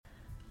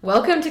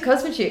Welcome to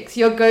Cosmechicks,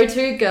 your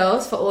go-to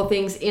girls for all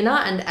things inner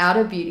and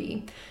outer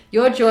beauty.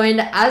 You're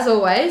joined, as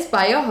always,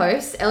 by your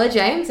hosts, Ella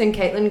James and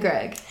Caitlin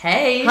Gregg.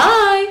 Hey!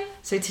 Hi!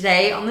 So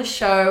today on the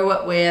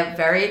show, we're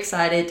very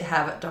excited to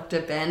have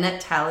Dr. Ben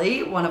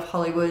Talley, one of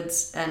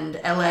Hollywood's and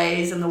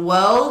LA's and the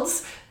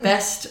world's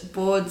best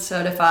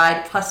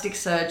board-certified plastic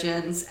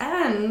surgeons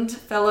and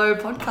fellow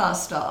podcast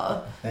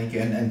star. Thank you,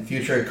 and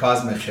future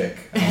Cosmechick.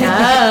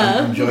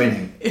 Yeah. I'm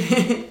joining.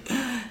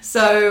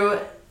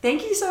 So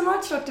thank you so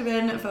much, Dr.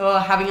 Ben, for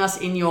having us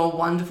in your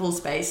wonderful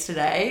space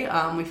today.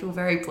 We feel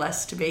very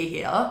blessed to be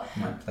here.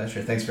 My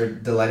pleasure. Thanks for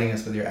delighting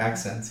us with your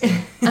accents.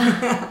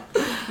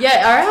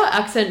 Yeah, are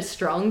our accents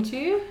strong to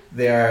you?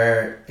 They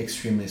are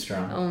extremely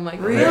strong. Oh my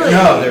god. Really?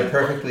 They're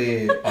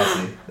perfectly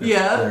Aussie.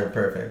 Yeah? They're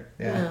perfect.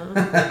 Yeah.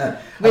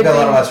 Yeah. I've got a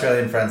lot of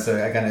Australian friends, so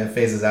it kind of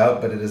phases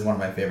out, but it is one of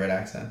my favorite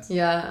accents.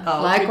 Yeah,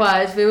 Oh,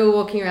 likewise. We were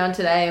walking around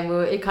today and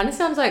it kind of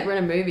sounds like we're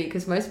in a movie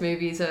because most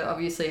movies are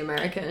obviously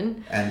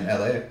American. And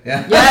LA,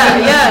 yeah.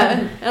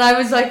 Yeah. And I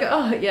was like,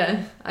 oh,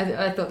 yeah.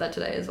 I thought that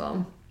today as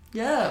well.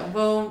 Yeah,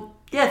 well,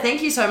 yeah,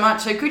 thank you so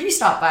much. So could you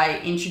start by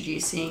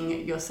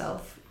introducing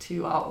yourself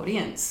to our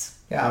audience?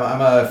 Yeah,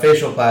 I'm a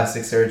facial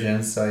plastic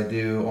surgeon, so I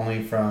do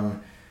only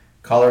from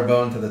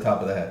collarbone to the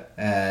top of the head.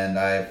 And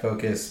I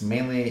focus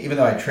mainly, even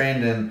though I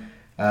trained in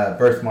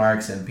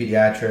birthmarks and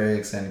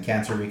pediatrics and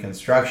cancer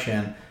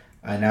reconstruction,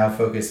 I now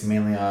focus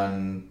mainly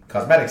on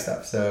cosmetic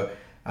stuff. So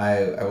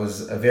I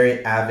was a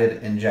very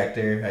avid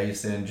injector. I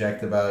used to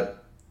inject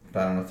about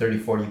 30,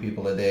 40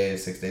 people a day,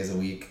 6 days a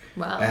week.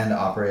 Wow. And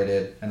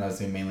operated. And I was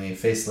doing mainly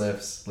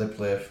facelifts, lip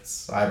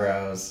lifts,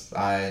 eyebrows,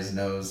 eyes,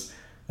 nose,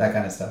 that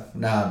kind of stuff.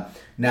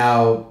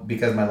 Now,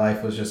 because my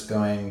life was just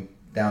going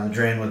down the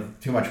drain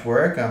with too much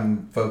work,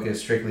 I'm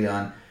focused strictly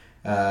on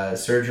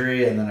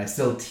surgery, and then I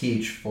still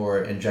teach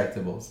for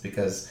injectables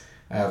because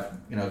I have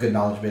a good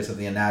knowledge base of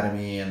the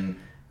anatomy, and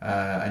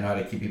I know how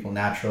to keep people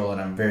natural, and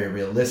I'm very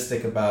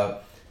realistic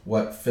about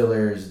what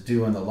fillers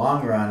do in the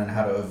long run and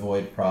how to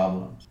avoid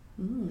problems.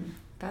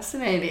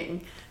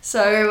 Fascinating.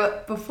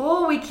 So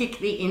before we kick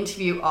the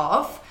interview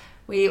off,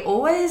 we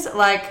always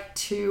like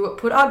to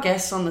put our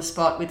guests on the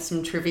spot with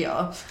some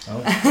trivia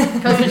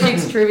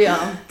Cosmechicks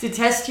trivia. to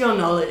test your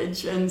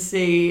knowledge and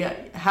see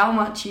how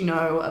much you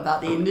know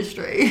about the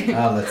industry.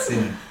 Let's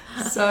see.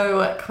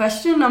 So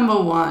question number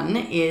 1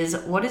 is,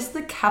 what is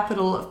the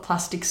capital of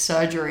plastic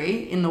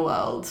surgery in the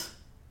world?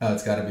 Oh,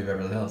 it's got to be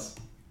Beverly Hills.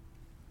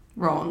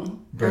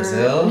 Wrong.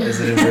 Brazil?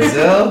 Is it in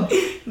Brazil?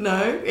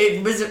 No,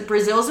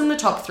 Brazil's in the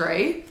top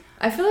 3.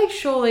 I feel like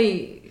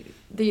surely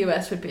the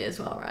US would be as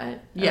well, right?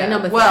 Yeah.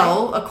 Number 3.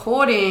 Well,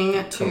 according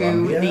to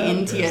Colombia,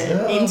 the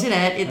Brazil.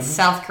 internet, it's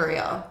South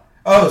Korea.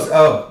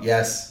 Oh,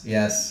 yes.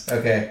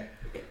 Okay.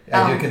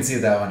 I do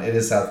concede that one. It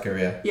is South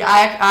Korea. Yeah,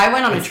 I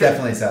went on a It's trip.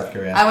 definitely South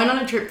Korea. I went on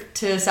a trip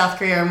to South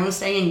Korea and we were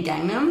staying in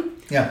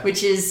Gangnam,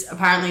 which is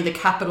apparently the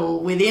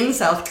capital within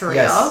South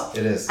Korea. Yes,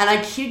 it is. And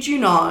I kid you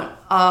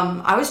not,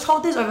 I was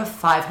told there's over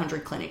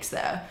 500 clinics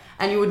there.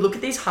 And you would look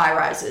at these high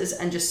rises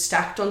and just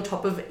stacked on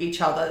top of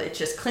each other. It's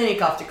just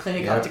clinic after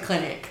clinic after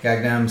clinic.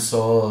 Gangnam,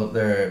 Seoul,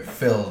 they're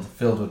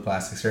filled with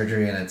plastic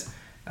surgery, and it's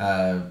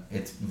a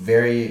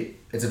very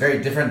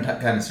different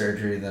kind of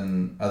surgery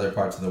than other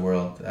parts of the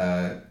world.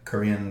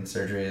 Korean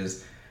surgery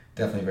is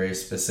definitely very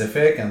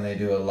specific, and they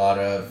do a lot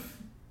of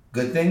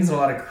good things and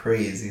a lot of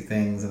crazy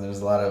things. And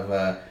there's a lot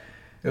of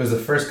it was the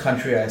first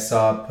country I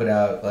saw put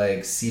out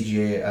like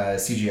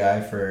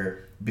CGI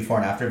for before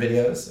and after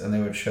videos, and they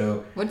would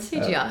show What's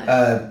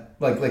CGI?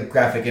 Like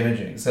graphic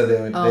imaging. So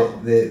they would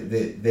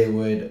they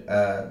would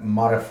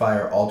modify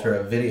or alter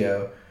a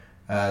video,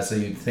 so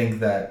you'd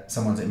think that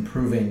someone's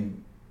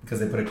improving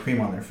because they put a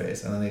cream on their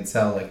face, and then they'd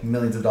sell like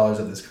millions of dollars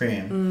of this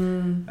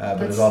cream,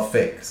 but it was all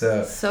fake.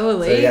 So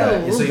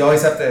illegal. So you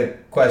always have to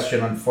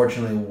question,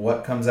 unfortunately,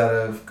 what comes out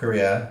of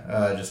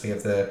Korea. Just like you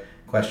have to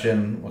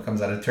question what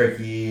comes out of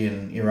Turkey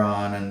and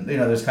Iran, and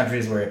there's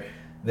countries where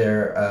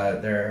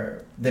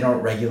they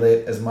don't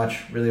regulate as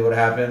much really what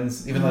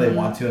happens, even though they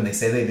want to and they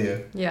say they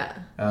do. Yeah.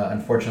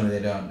 Unfortunately,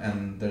 they don't,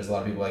 and there's a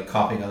lot of people like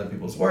copying other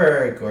people's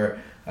work or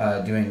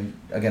doing,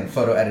 again,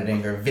 photo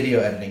editing or video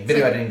editing.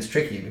 Video editing is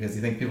tricky because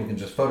you think people can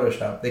just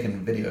Photoshop, they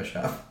can video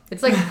shop.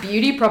 It's like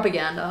beauty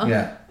propaganda.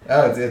 Yeah.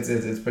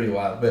 It's pretty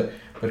wild, but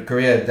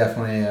Korea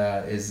definitely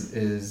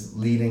is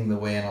leading the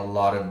way in a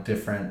lot of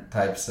different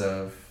types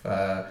of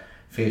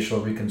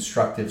facial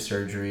reconstructive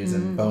surgeries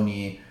and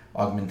bony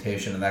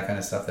augmentation and that kind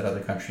of stuff that other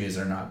countries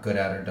are not good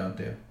at or don't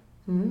do.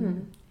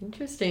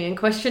 Interesting. And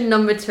question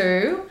number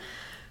 2,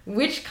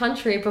 which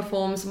country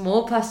performs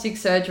more plastic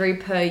surgery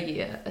per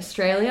year,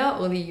 Australia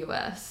or the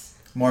US?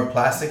 More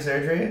plastic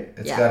surgery?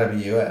 It's got to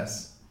be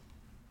US.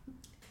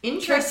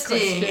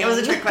 Interesting. It was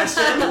a trick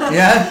question.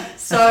 Yeah.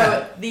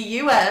 So the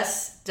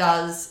US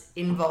does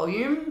in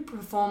volume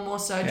perform more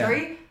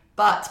surgery,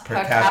 but per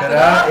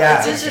capita,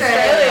 it's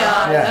Australia.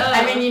 Yeah.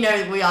 I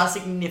mean, we are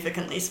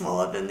significantly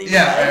smaller than the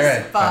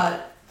US, right.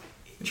 but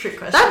trick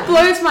question. That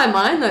blows my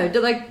mind though.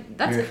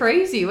 That's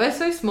crazy. We're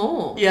so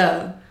small.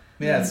 Yeah.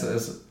 Yeah,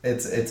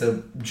 it's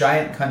a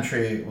giant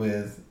country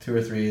with 2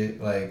 or 3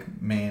 like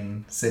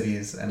main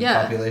cities and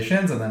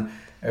populations, and then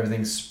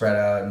everything's spread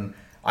out. And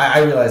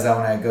I realize that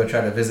when I go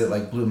try to visit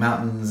like Blue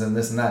Mountains and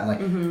this and that, and like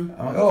I'm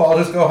like, oh, I'll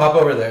just go hop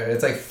over there.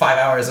 It's like 5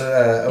 hours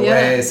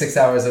away, 6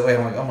 hours away.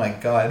 I'm like, oh my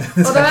god.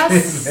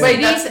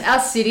 Our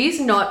city's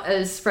not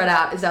as spread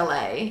out as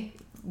LA.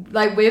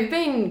 Like, we've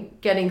been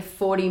getting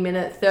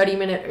 40-minute,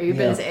 30-minute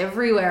Ubers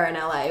everywhere in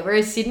LA,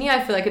 whereas Sydney,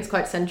 I feel like it's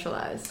quite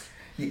centralized.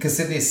 Because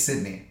Sydney's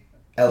Sydney.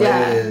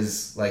 LA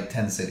is like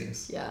 10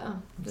 cities. Yeah.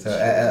 So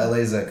LA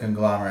is a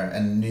conglomerate,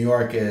 and New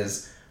York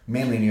is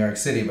mainly New York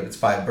City, but it's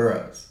 5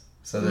 boroughs.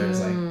 So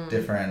there's like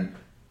different,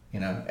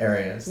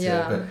 areas to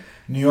it. But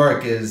New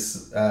York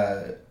is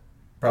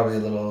probably a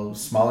little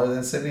smaller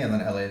than Sydney, and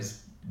then LA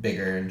is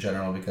bigger in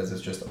general because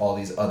it's just all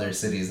these other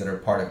cities that are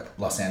part of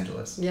Los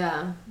Angeles.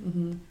 Yeah.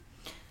 Mm-hmm.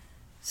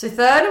 So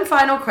third and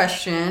final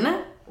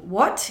question,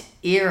 what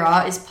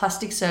era is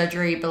plastic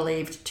surgery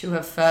believed to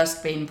have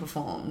first been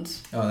performed?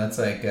 Oh, that's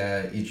like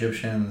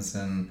Egyptians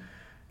and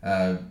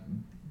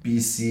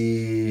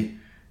BC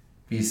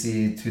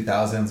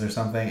 2000s or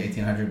something,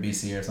 1800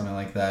 BC or something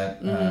like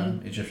that.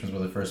 Egyptians were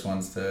the first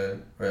ones to,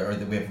 or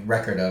that we have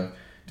record of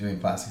doing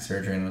plastic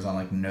surgery, and it was on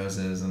like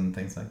noses and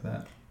things like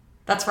that.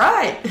 That's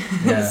right.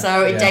 Yeah,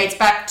 so it dates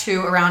back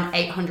to around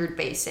 800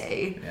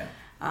 BC. Yeah.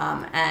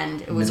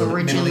 And it was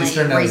originally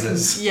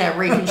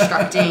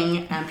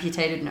reconstructing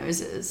amputated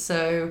noses.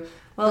 So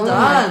well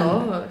done. Oh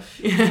my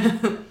gosh.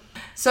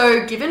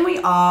 So given we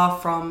are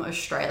from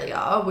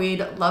Australia, we'd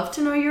love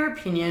to know your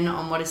opinion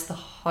on what is the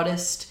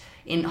hottest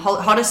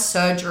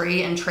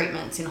surgery and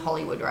treatments in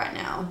Hollywood right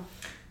now.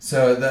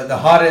 So the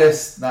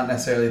hottest, not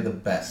necessarily the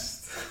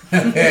best.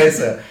 Okay,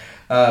 so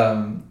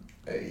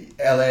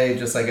LA,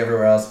 just like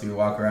everywhere else, if you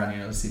walk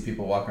around, see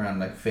people walk around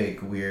like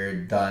fake,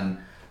 weird,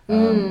 done.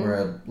 We're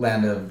a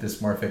land of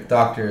dysmorphic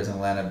doctors and a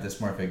land of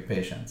dysmorphic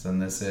patients,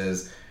 and this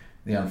is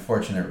the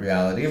unfortunate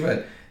reality.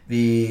 But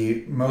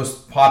the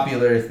most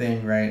popular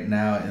thing right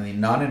now in the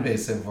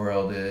non-invasive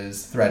world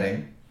is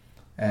threading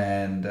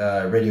and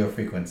radio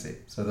frequency.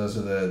 So those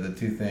are the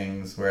 2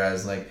 things,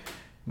 whereas like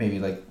maybe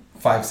like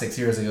 5-6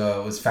 years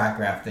ago it was fat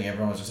grafting.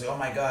 Everyone was just like, oh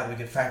my god, we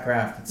could fat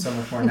graft, it's so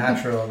much more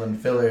natural than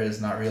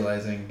fillers, not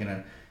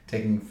realizing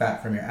taking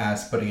fat from your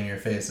ass, putting it in your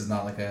face is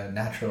not like a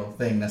natural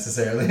thing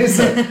necessarily.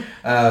 So,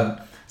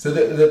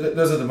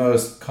 those are the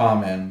most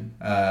common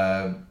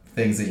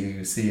things that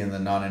you see in the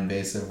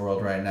non-invasive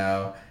world right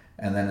now.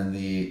 And then in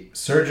the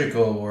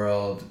surgical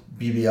world,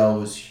 BBL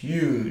was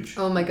huge.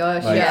 Oh my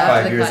gosh,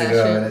 5 years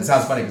ago. And it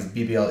sounds funny because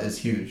BBL is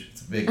huge.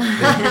 It's a big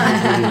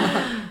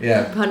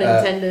yeah. Pun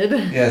intended.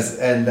 Yes,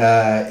 and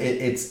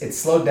it's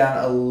slowed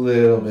down a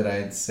little bit,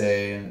 I'd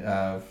say,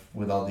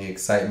 with all the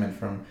excitement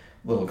from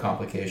little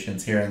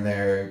complications here and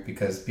there,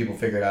 because people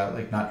figured out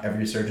like not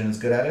every surgeon is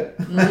good at it.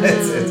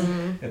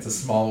 It's a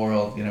small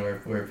world,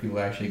 where people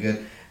are actually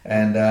good.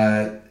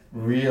 And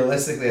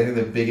realistically, I think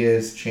the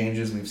biggest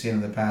changes we've seen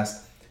in the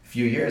past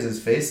few years is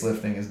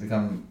facelifting has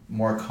become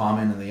more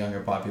common in the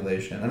younger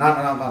population, and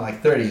not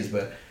like 30s,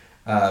 but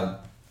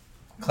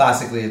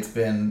classically it's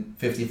been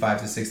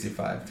 55 to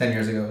 65. 10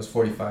 years ago it was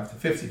 45 to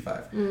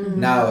 55.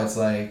 Now it's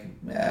like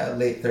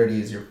late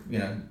 30s, you're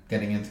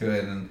getting into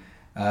it, and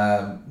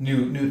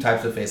new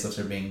types of facelifts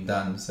are being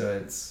done, so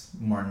it's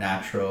more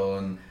natural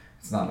and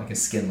it's not like a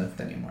skin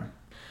lift anymore.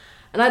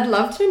 And I'd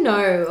love to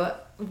know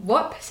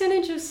what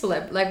percentage of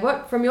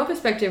from your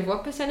perspective,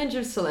 what percentage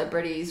of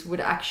celebrities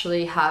would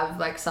actually have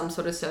like some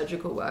sort of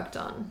surgical work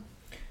done?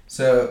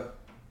 So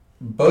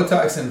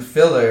Botox and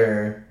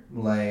filler,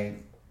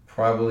 like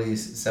probably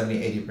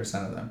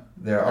 70-80% of them.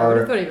 I would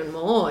have thought even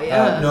more,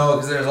 yeah. No,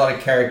 because there's a lot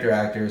of character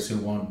actors who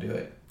won't do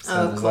it.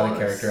 So there's a lot of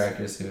character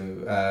actors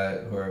who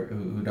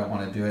don't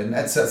want to do it, and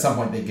at some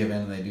point they give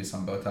in and they do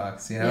some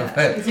Botox, Yeah,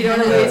 But because you don't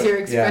want to lose your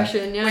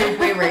expression. Yeah.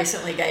 We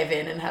recently gave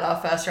in and had our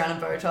first round of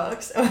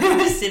Botox.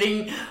 We were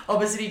sitting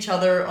opposite each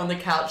other on the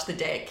couch the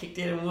day it kicked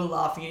in, and we were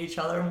laughing at each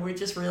other, and we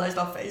just realized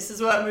our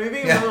faces weren't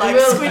moving. And we were like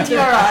squinting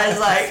our eyes,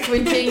 like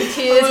squinting,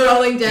 tears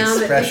rolling down.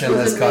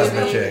 Expressionless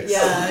cosmetics.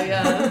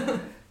 Yeah.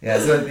 Yeah.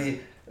 So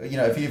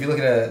if you look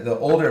at the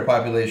older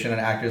population and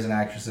actors and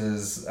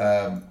actresses,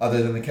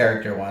 other than the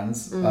character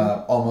ones,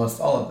 almost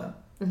all of them.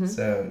 Mm-hmm.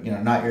 So,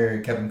 not your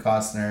Kevin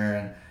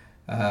Costner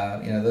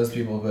and, those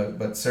people,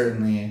 but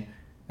certainly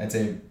I'd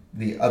say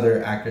the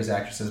other actors,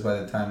 actresses,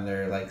 by the time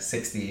they're like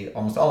 60,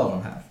 almost all of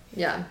them have.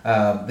 Yeah.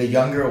 The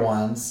younger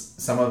ones,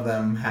 some of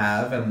them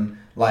have and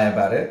lie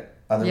about it.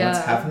 Other ones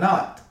have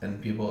not.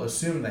 And people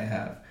assume they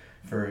have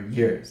for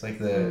years. Like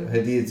the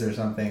Hadids or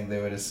something,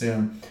 they would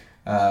assume...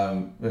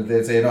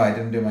 they'd say, no, I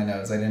didn't do my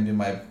nose, I didn't do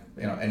my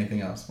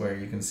anything else, where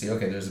you can see,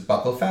 okay, there's a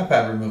buccal fat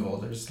pad removal,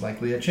 there's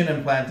likely a chin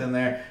implant in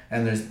there,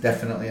 and there's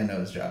definitely a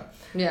nose job.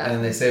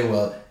 And they say,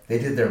 well, they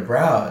did their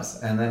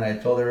brows, and then I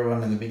told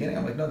everyone in the beginning,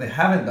 I'm like, no, they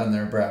haven't done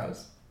their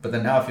brows, but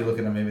then now if you look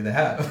at them, maybe they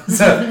have.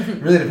 So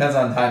it really depends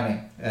on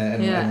timing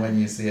and when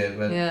you see it,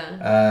 but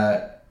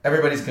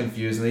everybody's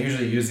confused, and they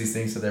usually use these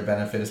things to their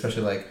benefit,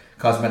 especially like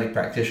cosmetic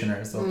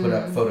practitioners. They'll put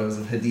up photos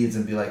of Hadid's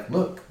and be like,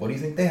 look, what do you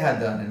think they had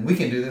done? And we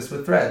can do this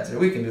with threads, or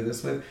we can do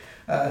this with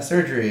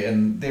surgery.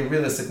 And they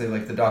realistically,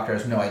 like, the doctor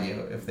has no idea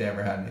if they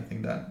ever had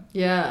anything done.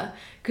 Yeah,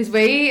 because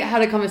we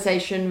had a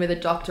conversation with a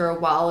doctor a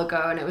while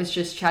ago, and it was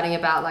just chatting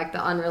about like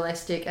the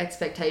unrealistic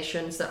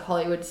expectations that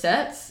Hollywood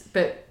sets,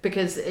 but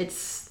because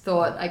it's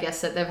thought, I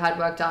guess, that they've had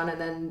work done,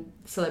 and then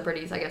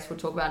celebrities, I guess, will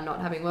talk about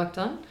not having work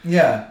done.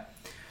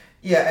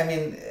 Yeah, I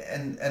mean,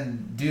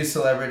 and do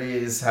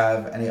celebrities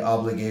have any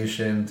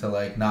obligation to,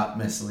 like, not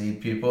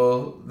mislead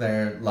people?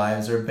 Their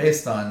lives are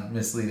based on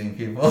misleading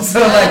people. So,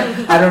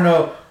 like, I don't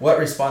know what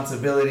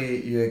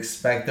responsibility you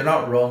expect. They're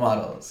not role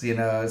models, you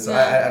know? So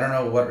I don't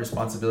know what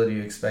responsibility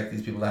you expect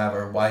these people to have,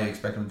 or why you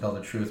expect them to tell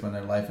the truth when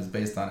their life is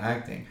based on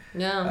acting.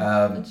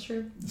 Yeah, that's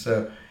true.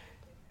 So,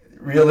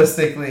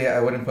 realistically,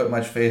 I wouldn't put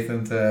much faith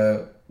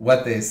into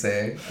what they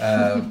say.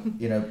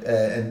 You know,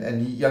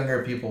 and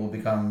younger people will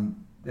become...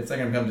 If they're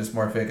going to become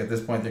dysmorphic, at this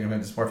point they're going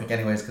to become dysmorphic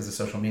anyways because of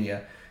social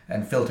media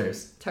and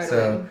filters. Totally.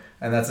 So,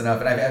 and that's enough.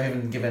 And I've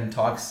even given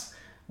talks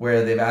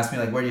where they've asked me,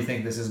 like, where do you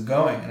think this is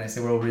going? And I say,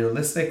 well,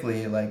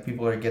 realistically, like,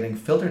 people are getting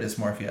filter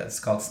dysmorphia. It's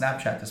called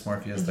Snapchat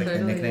dysmorphia. It's like the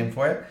nickname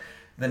for it.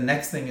 The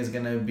next thing is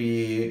going to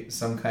be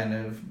some kind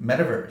of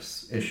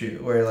metaverse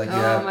issue where, like, you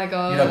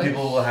know,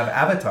 people will have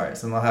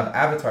avatars, and they'll have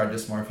avatar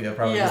dysmorphia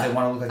probably because they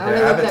want to look like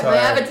their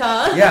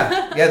avatar.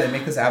 Yeah, they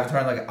make this avatar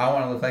and, like, I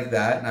want to look like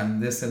that, and I'm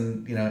this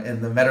in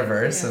the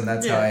metaverse, and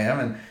that's how I am,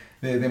 and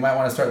they might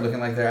want to start looking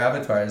like their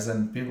avatars,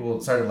 and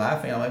people started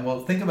laughing. I'm like,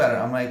 well, think about it.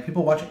 I'm like,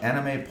 people watch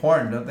anime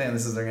porn, don't they? And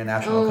this is their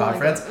national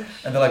conference,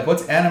 and they're like,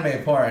 what's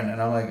anime porn?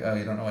 And I'm like, oh,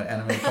 you don't know what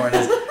anime porn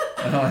is?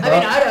 And I'm like,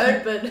 I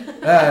don't, but...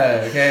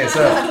 okay,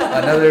 so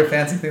another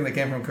fancy thing that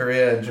came from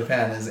Korea and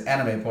Japan is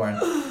anime porn,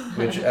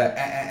 which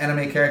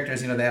anime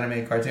characters, you know, the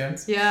anime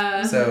cartoons?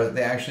 Yeah. So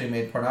they actually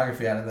made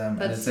pornography out of them.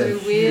 That's and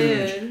it's so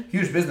weird.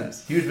 Huge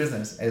business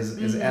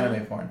is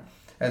anime porn.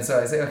 And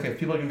so I say, okay, if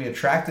people are going to be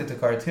attracted to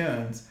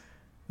cartoons,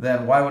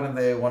 then why wouldn't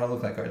they want to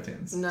look like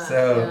cartoons? No,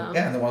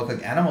 and they want to look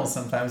like animals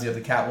sometimes. You have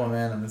the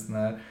Catwoman and this and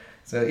that.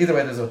 So either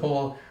way, there's a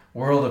whole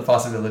world of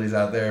possibilities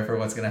out there for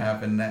what's going to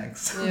happen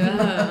next.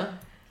 Yeah.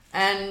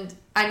 And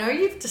I know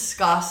you've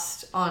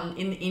discussed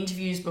in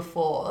interviews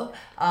before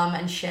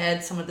and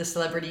shared some of the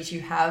celebrities you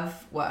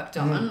have worked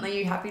on. Are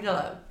you happy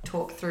to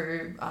talk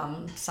through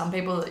some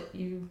people that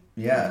you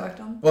have worked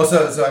on? Well,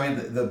 so I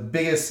mean, the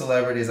biggest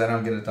celebrities I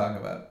don't get to talk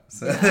about.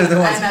 So they're the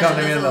ones who come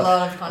to me and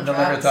they'll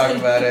never talk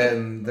about it,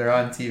 and they're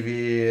on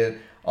TV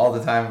all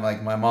the time.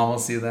 Like, my mom will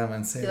see them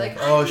and say, like,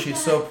 oh, she's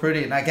so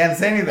pretty, and I can't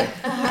say anything.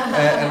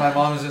 and my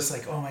mom is just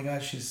like, oh my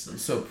gosh,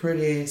 she's so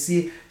pretty.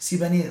 See,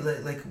 Benny,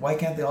 like, why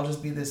can't they all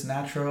just be this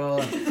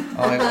natural? And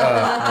I'm like,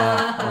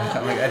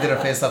 I'm like, I did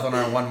a face-off on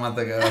her 1 month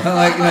ago. I'm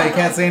like, no, you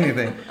can't say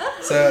anything.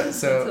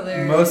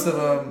 So most of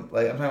them,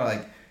 like, I'm talking about,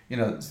 like, you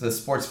know, the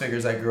sports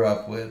figures I grew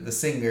up with, the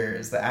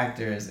singers, the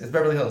actors. It's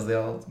Beverly Hills. They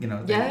all, you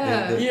know,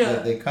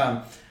 they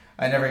come.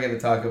 I never get to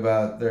talk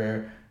about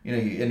their... You know,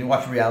 and you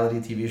watch reality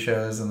TV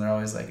shows, and they're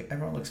always like,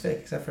 everyone looks fake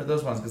except for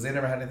those ones because they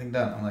never had anything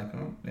done. I'm like,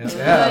 oh,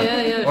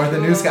 yeah. Or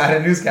the I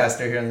had a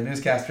newscaster here, and the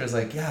newscaster is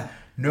like, yeah,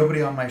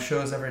 nobody on my show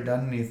has ever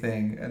done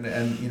anything,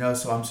 and you know,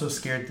 so I'm so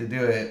scared to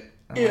do it.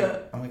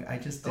 I'm like, I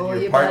just did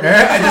your partner.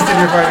 I just did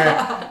your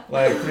partner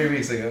like 3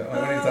 weeks ago.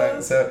 Like, what are you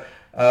talking? So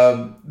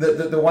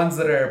the ones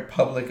that are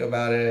public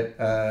about it,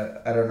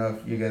 I don't know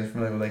if you guys are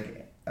familiar with,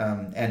 like,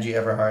 Angie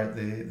Everhart,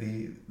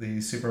 the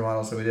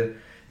supermodel. So we did.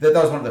 That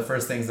was one of the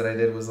first things that I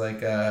did was, like,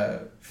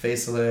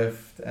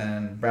 facelift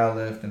and brow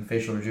lift and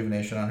facial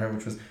rejuvenation on her,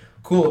 which was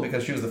cool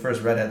because she was the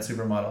first redhead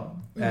supermodel.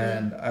 Mm-hmm.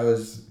 And I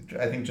was,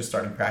 I think, just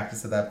starting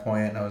practice at that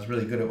point, and I was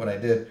really good at what I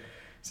did.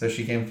 So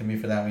she came to me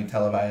for that, and we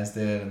televised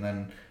it, and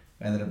then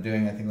I ended up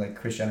doing, I think, like,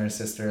 Kris Jenner's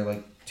sister,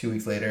 like, 2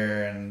 weeks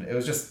later, and it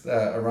was just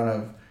a run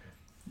of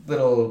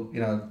little, you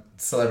know,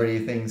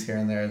 celebrity things here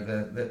and there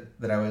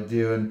that I would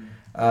do.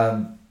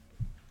 And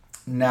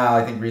now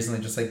I think recently,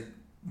 just, like,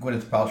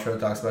 Gwyneth Paltrow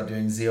talks about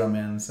doing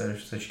Xeomin, so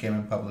she came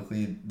in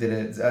publicly, did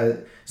it.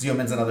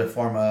 Xeomin's another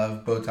form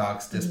of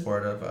Botox,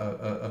 Dysport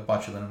of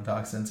botulinum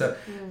toxin. So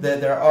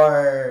there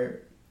are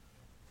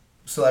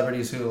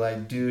celebrities who,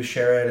 like, do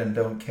share it and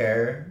don't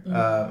care,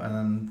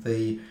 and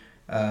then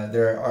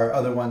there are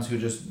other ones who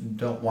just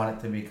don't want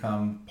it to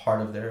become part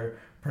of their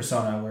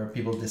persona, where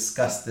people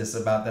discuss this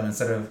about them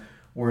instead of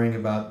worrying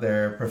about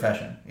their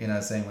profession, you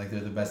know, saying, like, they're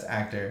the best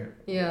actor,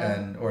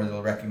 or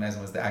they'll recognize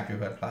them as the actor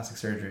who had plastic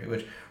surgery,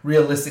 which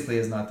realistically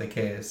is not the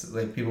case.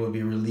 Like, people would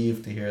be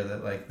relieved to hear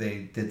that, like,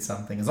 they did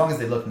something, as long as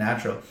they look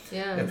natural.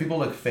 If people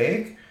look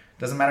fake,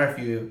 doesn't matter if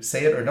you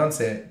say it or don't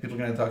say it, people are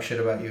going to talk shit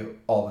about you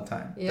all the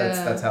time.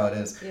 That's how it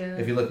is.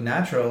 If you look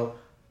natural,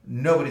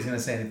 nobody's going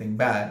to say anything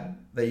bad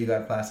that you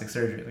got plastic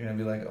surgery. They're going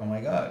to be like, oh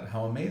my god,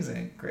 how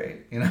amazing,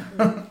 great, you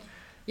know.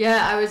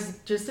 Yeah, I was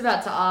just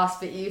about to ask,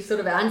 but you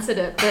sort of answered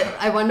it. But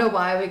I wonder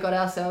why we got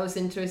ourselves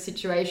into a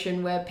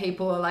situation where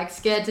people are, like,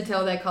 scared to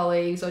tell their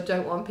colleagues or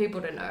don't want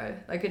people to know.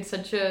 Like, it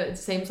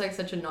seems like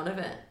such a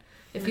non-event.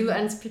 If you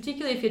and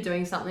particularly if you're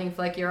doing something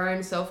for like your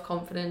own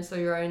self-confidence or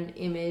your own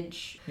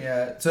image.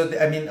 Yeah. So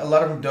I mean, a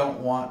lot of them don't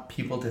want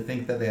people to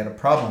think that they had a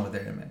problem with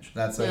their image.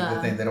 That's like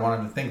the thing. They don't want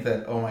them to think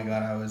that, oh my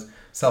God, I was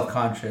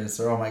self-conscious,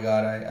 or oh my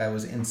God, I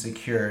was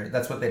insecure.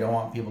 That's what they don't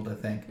want people to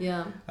think.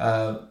 Yeah.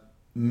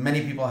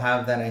 Many people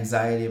have that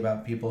anxiety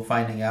about people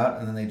finding out,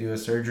 and then they do a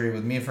surgery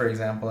with me, for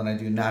example, and I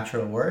do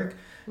natural work,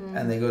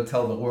 and they go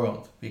tell the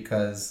world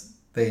because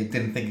they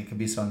didn't think it could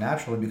be so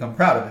natural and become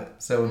proud of it.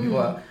 So when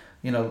people,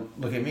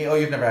 look at me, oh,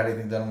 you've never had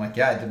anything done. I'm like,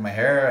 yeah, I did my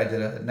hair, I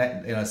did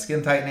a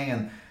skin tightening,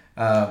 and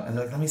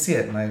they're like, let me see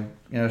it, and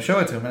I show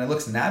it to them, and it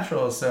looks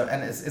natural. So,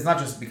 and it's not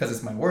just because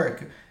it's my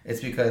work,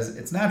 it's because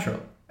it's natural.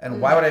 And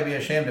why would I be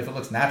ashamed if it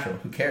looks natural?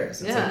 Who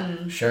cares? It's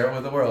like, share it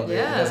with the world. It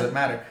doesn't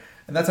matter.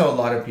 And that's how a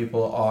lot of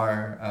people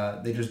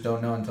are. They just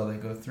don't know until they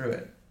go through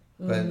it.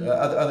 But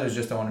others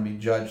just don't want to be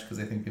judged because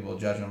they think people will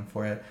judge them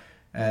for it.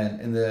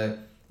 And in the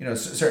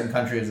certain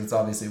countries, it's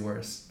obviously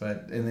worse.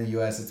 But in the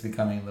U.S., it's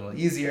becoming a little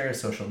easier.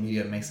 Social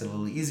media makes it a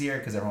little easier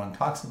because everyone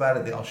talks about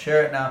it. They all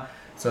share it now.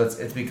 So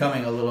it's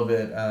becoming a little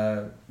bit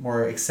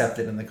more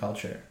accepted in the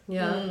culture.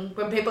 Yeah.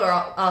 When people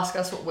ask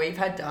us what we've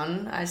had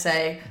done, I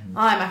say,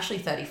 I'm actually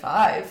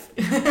 35.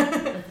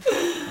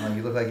 Well,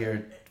 you look like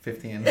you're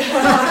 15.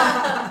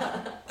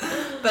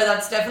 But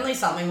that's definitely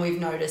something we've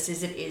noticed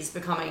is it is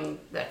becoming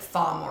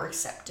far more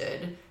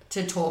accepted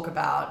to talk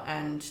about.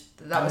 And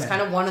that was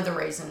kind of one of the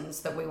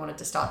reasons that we wanted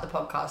to start the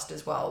podcast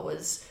as well,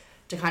 was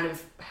to kind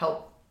of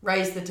help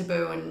raise the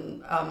taboo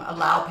and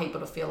allow people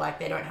to feel like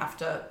they don't have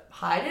to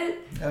hide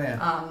it. Oh,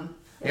 yeah.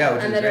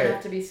 Which and they don't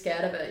have to be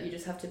scared of it. You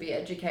just have to be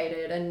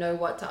educated and know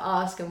what to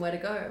ask and where to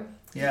go.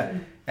 Yeah,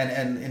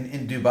 and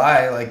in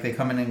Dubai, like, they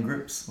come in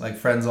groups. Like,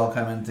 friends all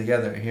come in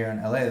together. Here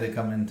in LA, they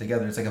come in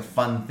together. It's like a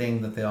fun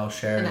thing that they all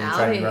share. And they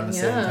try to go around the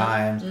same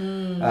time.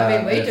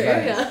 We do.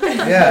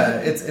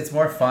 Yeah, it's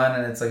more fun,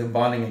 and it's like a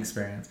bonding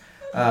experience.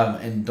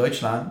 In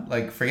Deutschland,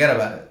 like, forget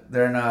about it.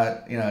 They're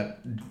not,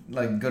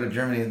 like, go to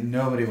Germany,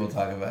 nobody will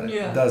talk about it.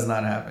 It does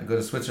not happen. Go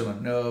to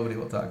Switzerland, nobody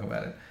will talk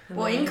about it.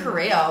 Well, in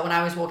Korea, when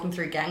I was walking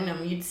through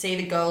Gangnam, you'd see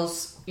the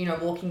girls,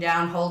 walking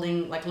down,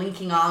 holding, like,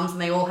 linking arms,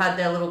 and they all had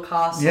their little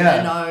casts on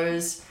their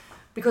nose.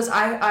 Because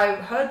I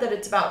heard that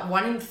it's about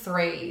 1 in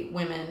 3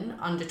 women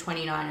under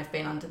 29 have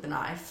been under the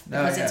knife.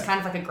 Because it's kind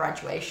of like a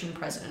graduation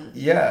present.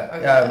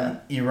 Yeah.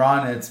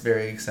 Iran, it's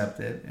very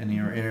accepted in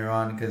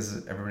Iran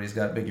because everybody's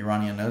got big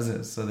Iranian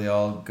noses. So they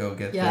all go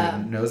get their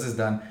noses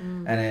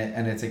done.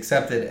 And it's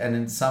accepted. And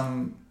in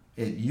some...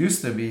 It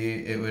used to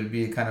be, it would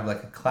be kind of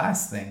like a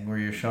class thing where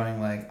you're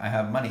showing, like, I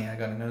have money, I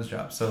got a nose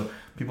job. So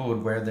people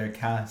would wear their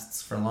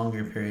casts for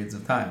longer periods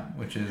of time,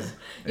 which is...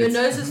 Your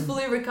nose is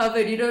fully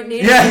recovered, you don't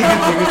need it.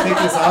 Yeah, you can take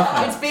this off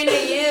now. It's been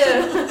a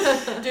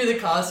year. Do the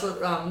cast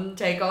with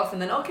take off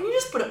and then, can you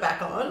just put it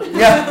back on?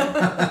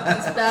 Yeah.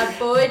 It's bad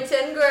boy,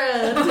 10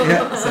 grand.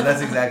 Yeah, so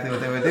that's exactly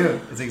what they would do.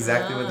 It's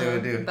exactly what they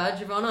would do.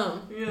 Badge of honor.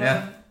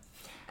 Yeah.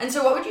 And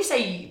so what would you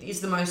say is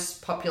the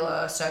most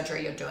popular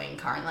surgery you're doing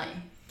currently?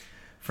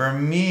 For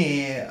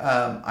me,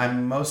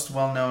 I'm most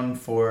well known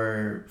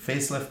for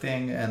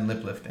facelifting and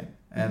lip lifting.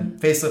 And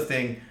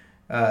facelifting,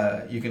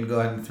 you can go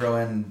ahead and throw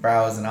in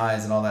brows and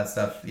eyes and all that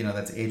stuff,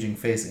 that's aging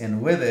face in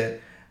with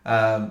it.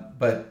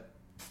 But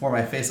for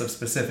my facelift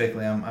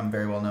specifically, I'm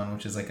very well known,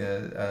 which is like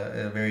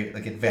a very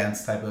like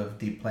advanced type of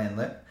deep plane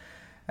lip.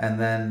 And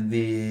then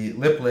the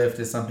lip lift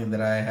is something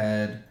that I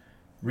had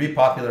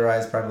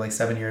repopularized probably like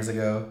 7 years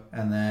ago,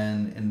 and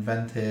then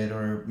invented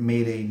or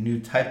made a new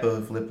type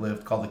of lip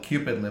lift called the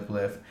Cupid lip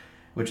lift,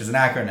 which is an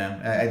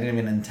acronym. I didn't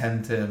even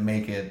intend to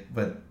make it,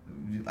 but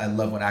I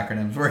love when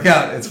acronyms work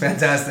out. It's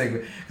fantastic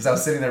because I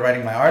was sitting there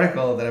writing my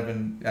article that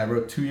I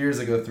wrote 3 years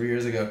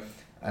ago,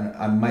 and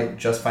I might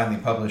just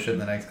finally publish it in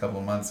the next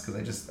couple of months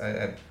because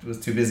I was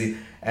too busy.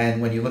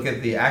 And when you look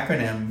at the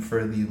acronym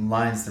for the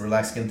lines, the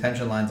relaxed skin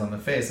tension lines on the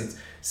face, it's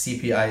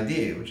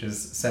CPID, which is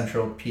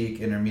central, peak,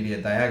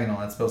 intermediate, diagonal.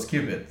 That spells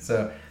Cupid.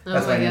 So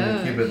that's why I named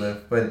it Cupid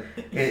lift. But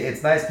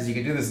it's nice because you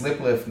can do this lip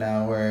lift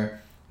now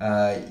where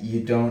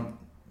you don't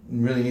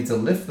really need to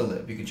lift the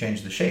lip. You can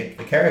change the shape,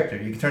 the character.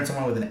 You can turn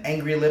someone with an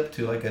angry lip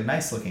to like a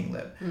nice looking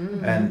lip.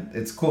 And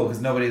it's cool because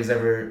nobody was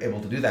ever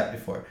able to do that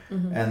before.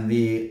 And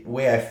the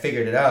way I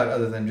figured it out,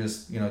 other than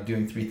just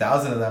doing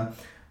 3,000 of them,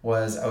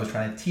 was I was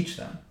trying to teach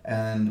them.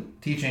 And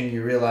teaching,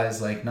 you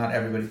realize like not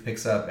everybody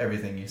picks up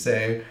everything you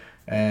say,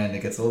 and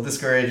it gets a little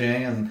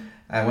discouraging. And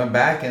I went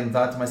back and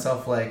thought to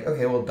myself like,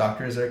 okay, well,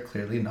 doctors are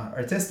clearly not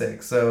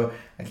artistic, so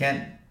I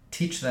can't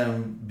teach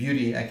them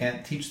beauty, I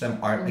can't teach them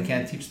art, I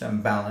can't teach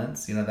them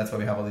balance. That's why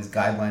we have all these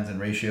guidelines and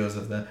ratios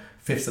of the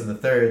fifths and the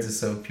thirds, is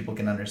so people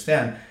can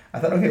understand. I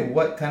thought, okay,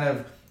 what kind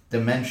of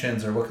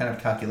dimensions or what kind of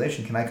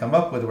calculation can I come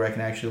up with where I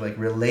can actually like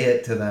relay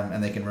it to them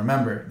and they can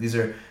remember? These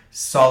are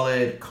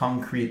solid,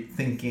 concrete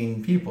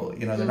thinking people.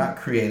 They're not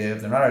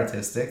creative, they're not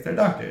artistic, they're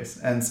doctors.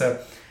 And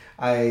so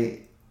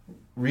I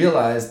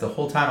realized the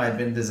whole time I'd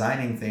been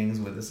designing things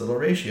with this little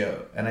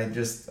ratio, and I'm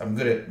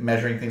good at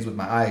measuring things with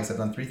my eye because I've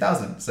done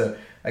 3,000, so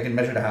I can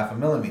measure to 0.5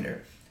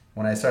 millimeter.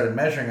 When I started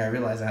measuring, I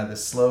realized I had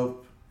this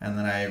slope And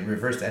then I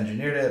reversed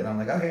engineered it, and I'm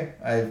like, okay,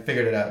 I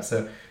figured it out.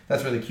 So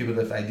that's where the Cupid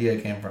lift idea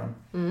came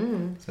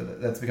from. So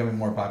that's becoming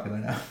more popular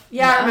now.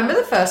 Yeah, I remember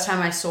the first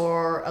time I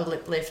saw a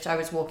lip lift, I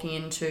was walking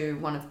into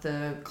one of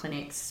the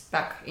clinics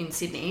back in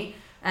Sydney,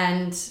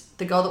 and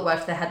the girl that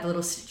worked there had the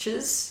little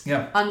stitches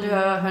under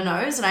her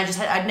nose, and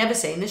I'd never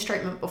seen this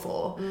treatment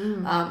before.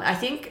 I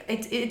think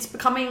it's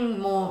becoming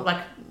more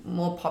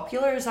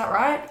popular, is that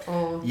right?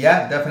 Or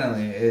yeah,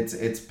 definitely.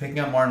 It's picking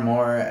up more and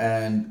more,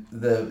 and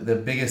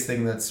the biggest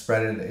thing that's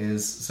spread it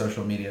is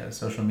social media.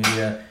 Social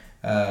media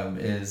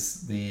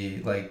is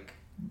the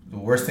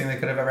worst thing that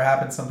could have ever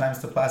happened sometimes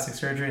to plastic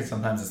surgery, and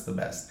sometimes it's the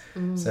best.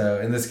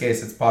 So in this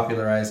case, it's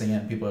popularizing it,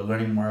 and people are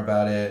learning more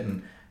about it,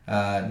 and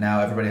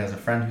now everybody has a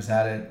friend who's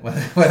had it,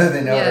 whether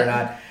they know it or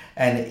not.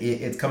 And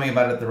it's coming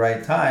about at the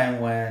right time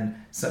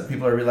when some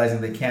people are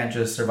realizing they can't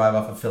just survive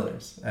off of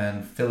fillers.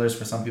 And fillers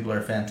for some people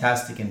are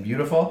fantastic and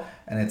beautiful,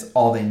 and it's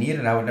all they need.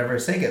 And I would never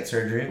say get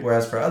surgery.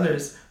 Whereas for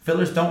others,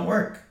 fillers don't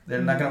work.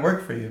 They're not going to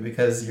work for you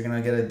because you're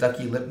going to get a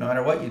ducky lip no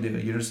matter what you do.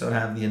 You just don't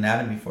have the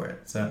anatomy for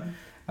it. So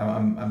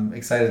I'm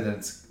excited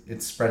that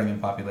it's spreading in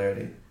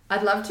popularity.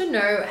 I'd love to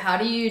know, how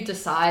do you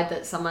decide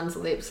that someone's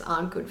lips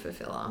aren't good for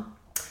filler?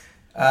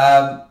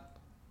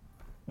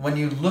 When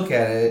you look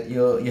at it,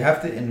 you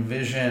have to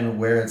envision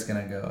where it's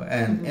going to go.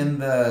 And in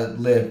the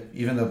lip,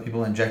 even though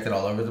people inject it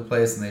all over the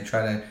place and they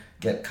try to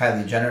get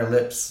Kylie Jenner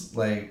lips,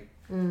 and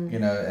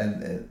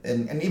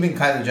even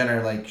Kylie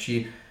Jenner,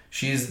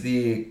 she's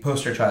the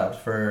poster child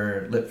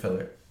for lip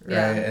filler, right?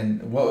 Yeah.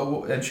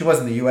 And she was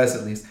in the U.S.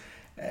 at least.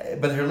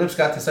 But her lips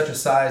got to such a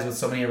size with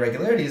so many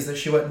irregularities that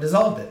she went and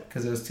dissolved it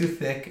because it was too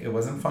thick, it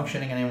wasn't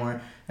functioning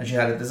anymore, and she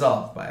had it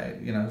dissolved by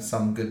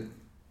some good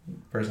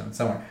person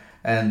somewhere.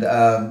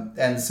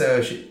 And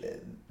so she,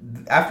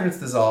 after it's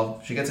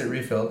dissolved, she gets it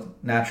refilled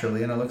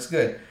naturally, and it looks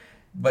good.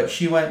 But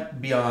she went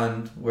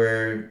beyond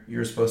where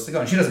you're supposed to go,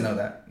 and she doesn't know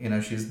that.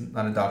 She's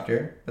not a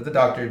doctor, but the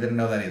doctor didn't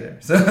know that either.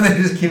 So they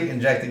just keep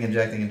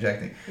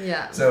injecting.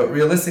 Yeah. So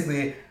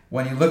realistically,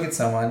 when you look at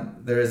someone,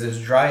 there is this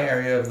dry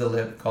area of the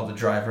lip called the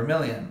dry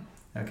vermilion,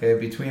 okay,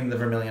 between the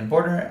vermilion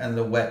border and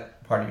the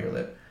wet part of your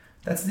lip.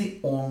 That's the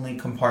only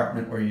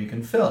compartment where you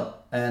can fill.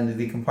 And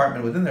the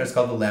compartment within there is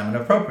called the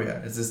lamina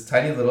propria. It's this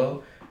tiny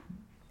little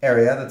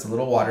area that's a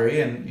little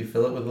watery, and you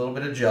fill it with a little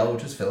bit of gel,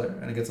 which is filler,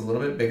 and it gets a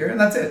little bit bigger, and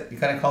that's it. You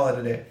kind of call it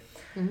a day.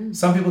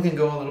 Some people can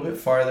go a little bit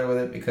farther with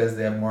it because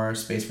they have more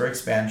space for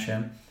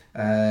expansion,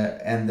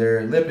 and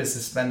their lip is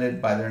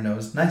suspended by their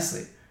nose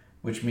nicely,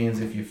 which means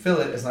if you fill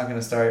it, it's not going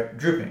to start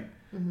drooping.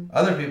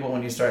 Other people,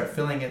 when you start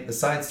filling it, the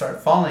sides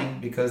start falling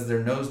because their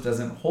nose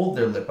doesn't hold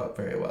their lip up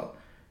very well.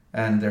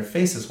 And their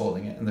face is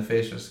holding it, and the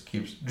face just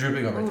keeps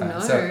drooping over time. No.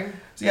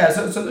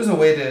 So there's a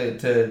way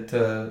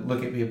to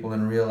look at people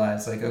and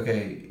realize,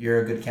 okay,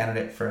 you're a good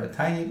candidate for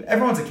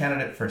everyone's a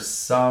candidate for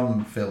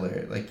some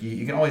filler.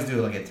 You can always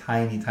do a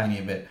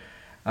tiny bit.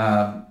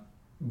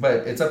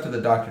 But it's up to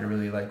the doctor to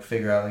really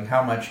figure out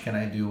how much can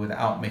I do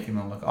without making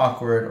them look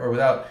awkward, or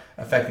without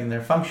affecting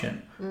their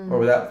function, or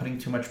without putting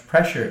too much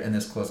pressure in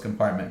this closed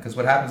compartment. Because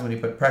what happens when you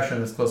put pressure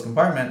in this closed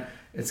compartment,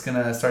 it's going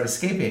to start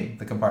escaping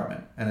the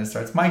compartment, and it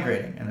starts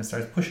migrating, and it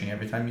starts pushing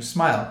every time you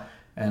smile,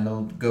 and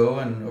it'll go,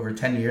 and over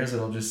 10 years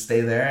it'll just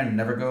stay there and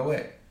never go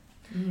away.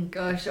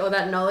 Gosh, all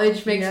that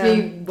knowledge makes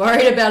me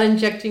worried about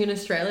injecting in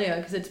Australia,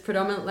 because it's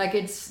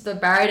it's the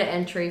barrier to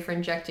entry for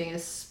injecting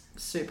is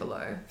super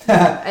low.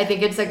 I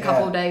think it's a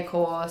couple day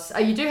course.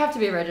 You do have to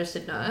be a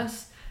registered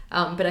nurse,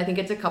 but I think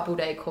it's a couple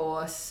day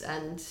course,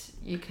 and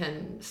you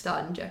can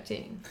start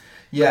injecting.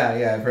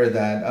 Yeah, I've heard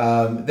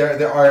that.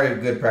 There are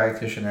good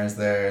practitioners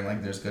there,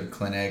 and there's good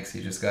clinics.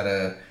 You just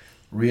gotta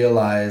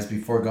realize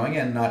before going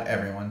in, not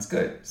everyone's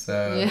good.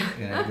 So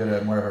you go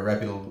to more of a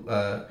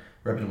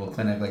reputable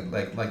clinic,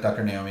 like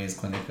Dr. Naomi's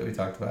clinic that we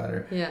talked about,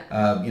 or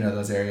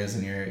those areas,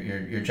 and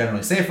you're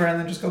generally safer. And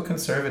then just go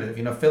conservative.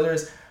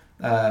 Fillers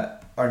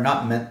are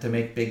not meant to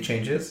make big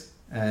changes,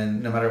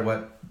 and no matter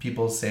what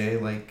people say,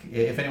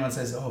 if anyone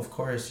says, "Oh, of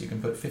course you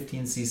can put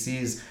 15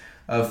 cc's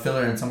of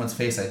filler in someone's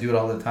face, I do it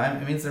all the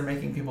time," it means they're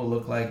making people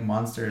look like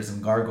monsters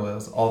and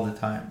gargoyles all the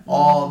time.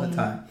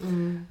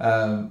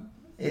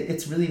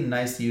 It's really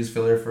nice to use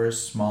filler for a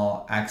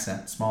small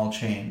accent, small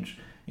change.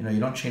 You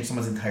don't change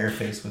someone's entire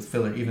face with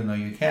filler, even though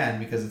you can,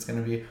 because it's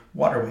going to be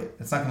water weight.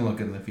 It's not going to look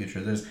good in the future.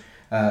 There's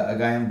a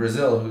guy in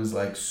Brazil who's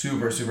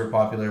super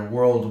popular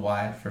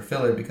worldwide for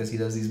filler because he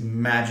does these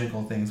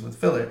magical things with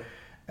filler.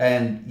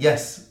 And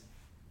yes,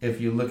 if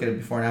you look at a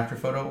before and after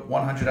photo,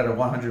 100 out of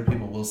 100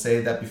 people will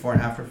say that before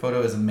and after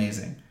photo is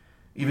amazing.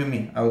 Even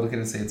me, I would look at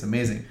it and say it's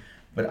amazing.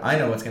 But I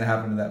know what's going to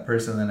happen to that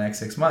person in the next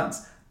 6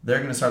 months. They're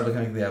going to start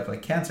looking like they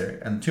have cancer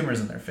and tumors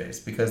in their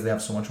face because they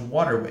have so much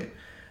water weight.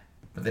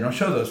 But they don't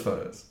show those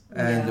photos.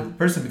 And the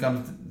person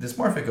becomes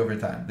dysmorphic over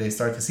time. They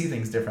start to see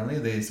things differently.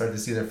 They start to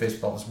see their face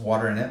with all this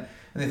water in it.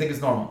 And they think it's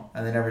normal.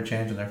 And they never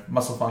change, and their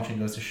muscle function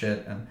goes to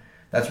shit. And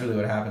that's really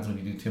what happens when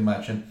you do too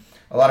much. And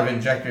a lot of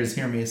injectors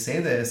hear me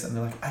say this, and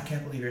they're like, "I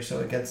can't believe you're so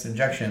against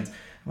injections."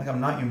 I'm like, "I'm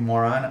not, you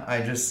moron.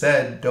 I just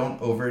said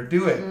don't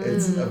overdo it.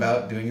 It's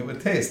about doing it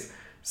with taste."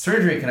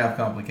 Surgery can have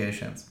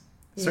complications.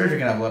 Surgery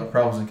can have a lot of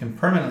problems and can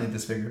permanently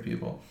disfigure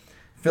people.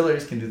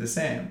 Fillers can do the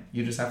same.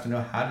 You just have to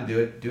know how to do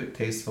it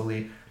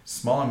tastefully,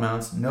 small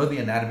amounts, know the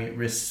anatomy,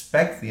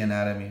 respect the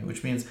anatomy,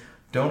 which means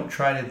don't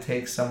try to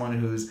take someone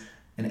who's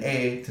an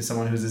A to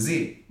someone who's a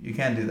Z. You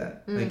can't do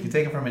that. Like, you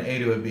take it from an A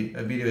to a B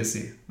to a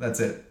C. That's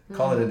it.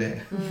 Call it a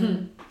day.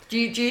 Do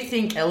you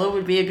think Ella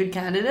would be a good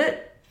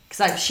candidate?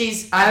 Because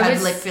I've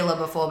had lip filler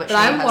before, but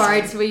I'm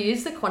worried. So we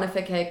used the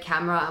Quantificator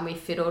camera and we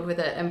fiddled with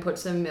it and put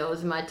some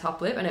mils in my top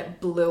lip and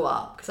it blew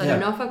up because I don't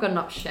know if I've got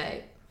enough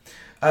shape.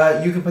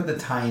 You could put the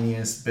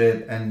tiniest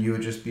bit and you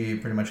would just be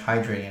pretty much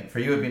hydrating it. For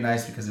you, it would be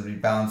nice because it would be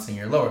balancing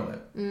your lower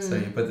lip. So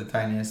you put the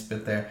tiniest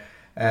bit there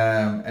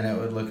and it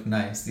would look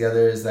nice. The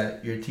other is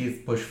that your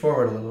teeth push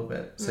forward a little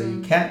bit. So you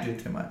can't do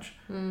too much.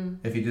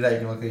 If you do that, you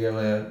can look like you have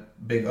a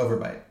big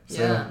overbite.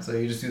 So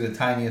you just do the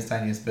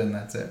tiniest bit and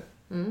that's it.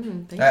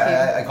 Thank you.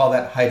 I call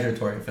that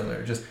hydratory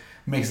filler. It just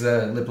makes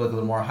the lip look a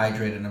little more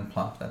hydrated and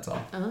plump. That's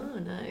all. Oh,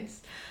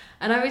 nice.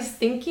 And I was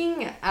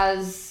thinking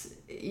as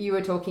you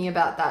were talking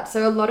about that.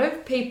 So a lot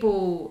of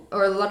people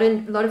or a lot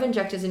of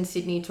injectors in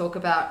Sydney talk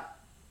about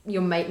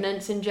your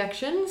maintenance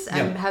injections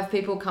and have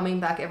people coming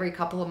back every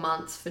couple of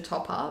months for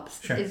top ups.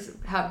 Sure.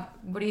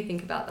 What do you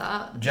think about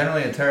that?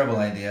 Generally a terrible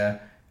idea.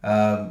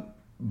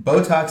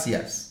 Botox,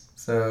 yes.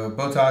 So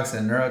Botox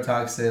and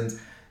neurotoxins,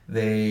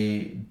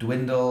 they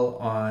dwindle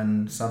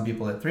on some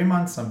people at 3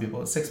 months, some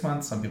people at 6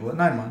 months, some people at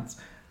 9 months.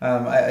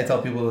 I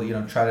tell people,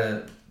 try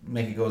to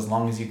make it go as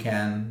long as you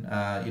can.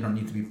 You don't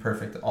need to be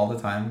perfect all the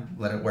time.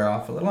 Let it wear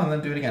off a little and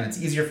then do it again. It's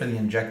easier for the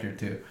injector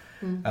too.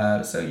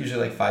 So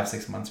usually like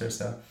 5-6 months or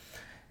so.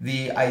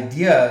 The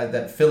idea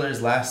that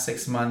fillers last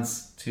 6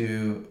 months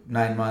to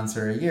 9 months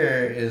or a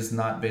year is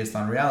not based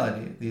on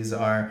reality. These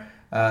are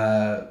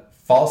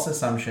false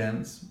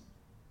assumptions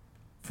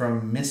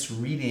from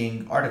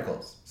misreading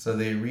articles. So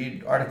they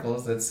read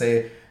articles that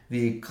say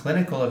the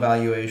clinical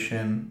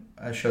evaluation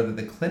showed that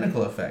the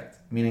clinical effect,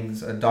 meaning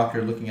a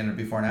doctor looking at a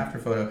before and after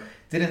photo,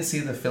 didn't see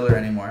the filler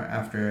anymore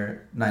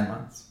after 9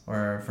 months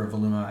or for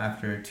Voluma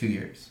after 2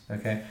 years.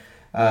 Okay,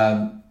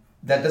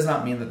 that does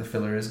not mean that the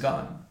filler is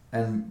gone.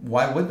 And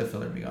why would the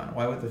filler be gone?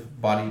 Why would the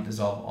body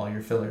dissolve all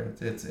your filler?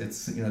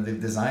 It's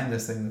they've designed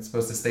this thing that's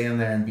supposed to stay in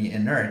there and be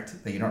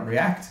inert that you don't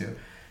react to.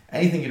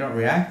 Anything you don't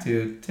react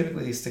to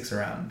typically sticks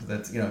around.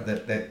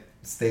 That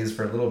stays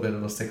for a little bit.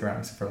 It'll stick around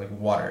except for like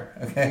water.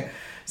 Okay,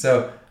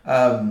 so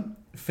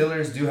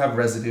fillers do have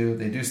residue.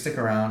 They do stick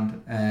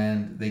around,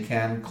 and they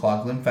can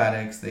clog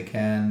lymphatics. They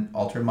can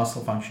alter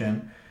muscle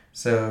function.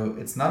 So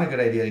it's not a good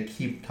idea to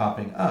keep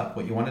topping up.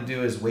 What you want to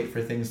do is wait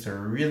for things to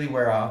really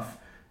wear off,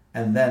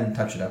 and then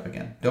touch it up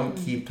again. Don't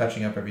keep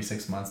touching up every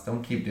 6 months.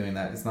 Don't keep doing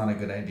that. It's not a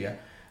good idea.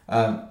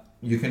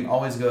 You can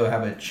always go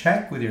have a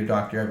check with your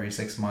doctor every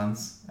 6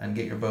 months and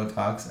get your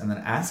Botox and then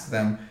ask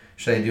them,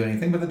 should I do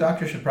anything? But the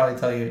doctor should probably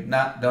tell you,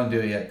 nah, don't do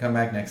it yet. Come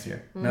back next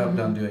year. No,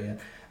 don't do it yet.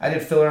 I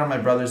did filler on my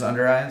brother's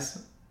under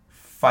eyes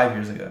 5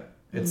 years ago.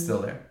 It's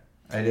still there.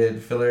 I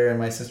did filler in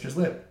my sister's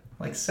lip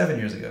like 7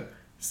 years ago.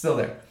 Still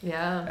there.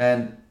 Yeah.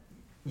 And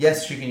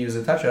yes, she can use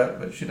a touch-up,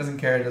 but she doesn't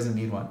care. Doesn't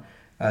need one.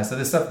 So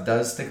this stuff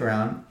does stick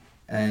around.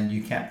 And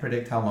you can't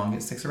predict how long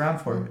it sticks around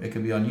for. It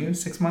could be on you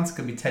 6 months, it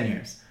could be 10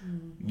 years.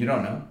 You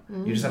don't know.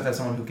 You just have to have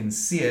someone who can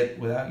see it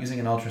without using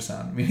an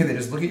ultrasound. Meaning they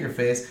just look at your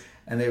face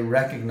and they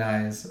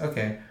recognize,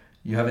 okay,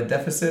 you have a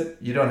deficit,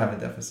 you don't have a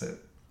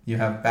deficit. You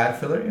have bad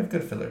filler, you have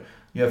good filler.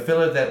 You have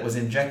filler that was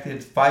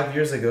injected 5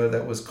 years ago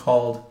that was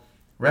called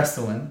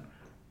Restylane.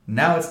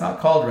 Now it's not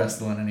called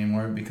Restylane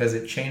anymore because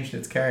it changed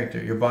its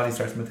character. Your body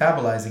starts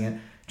metabolizing it,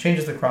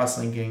 changes the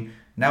cross-linking,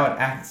 now it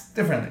acts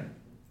differently.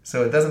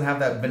 So it doesn't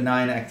have that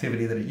benign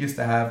activity that it used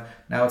to have.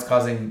 Now it's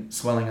causing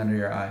swelling under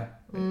your eye.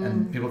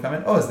 And people come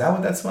in, oh, is that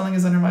what that swelling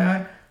is under my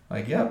eye?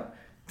 Like, yep.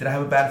 Did I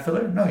have a bad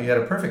filler? No, you had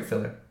a perfect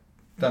filler.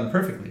 Done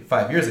perfectly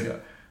 5 years ago.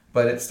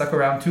 But it stuck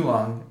around too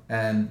long,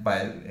 and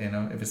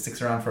if it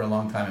sticks around for a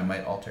long time, it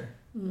might alter.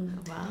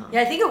 Wow.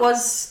 Yeah, I think it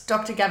was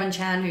Dr. Gavin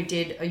Chan who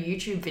did a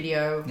YouTube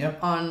video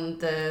on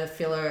the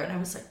filler, and it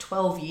was like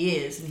 12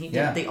 years, and he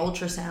did the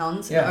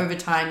ultrasounds. And over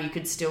time, you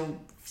could still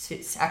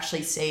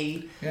actually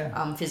see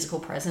physical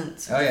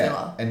presence of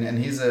filler. And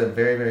he's a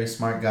very, very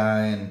smart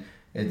guy, and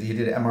he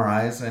did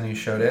MRIs and he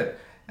showed it.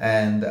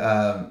 And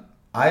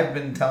I've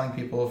been telling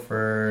people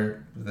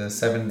for the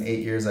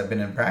 7-8 years I've been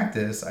in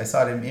practice, I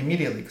saw it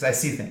immediately because I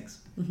see things.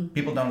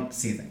 People don't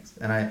see things,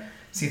 and I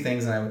see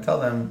things, and I would tell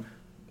them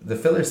the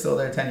filler's still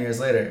there 10 years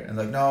later, and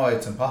like, no,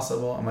 it's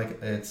impossible. I'm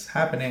like, it's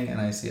happening, and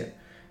I see it.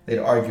 They'd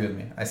argue with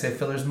me. I say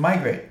fillers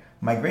migrate.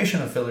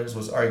 Migration of fillers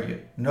was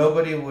argued.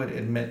 Nobody would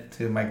admit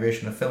to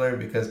migration of filler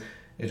because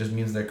it just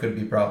means there could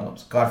be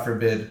problems. God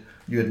forbid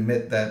you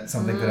admit that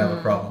something could have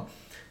a problem.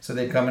 So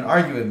they'd come and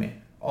argue with me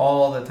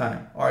all the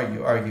time.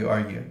 Argue.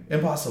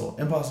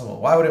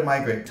 Impossible. Why would it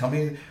migrate? Tell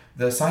me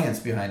the science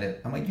behind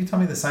it. I'm like, you tell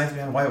me the science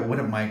behind why it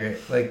wouldn't migrate.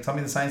 Like, tell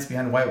me the science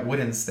behind why it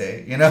wouldn't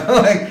stay.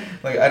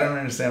 like I don't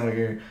understand what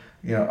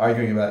you're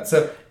arguing about.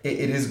 So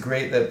it is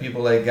great that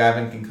people like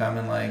Gavin can come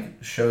and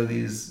like show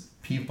these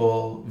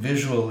people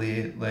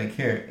visually, like,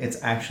 here,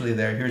 it's actually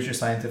there. Here's your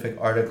scientific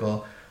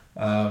article.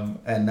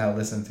 and now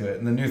listen to it.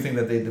 And the new thing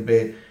that they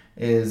debate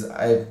is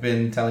I've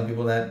been telling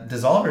people that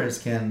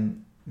dissolvers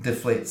can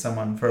deflate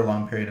someone for a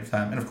long period of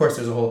time. And of course,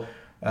 there's a whole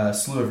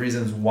slew of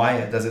reasons why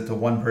it does it to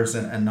one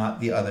person and not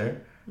the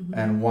other,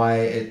 and why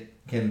it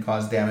can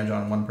cause damage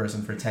on one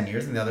person for 10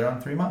 years and the other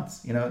on 3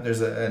 months. You know,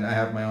 and I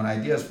have my own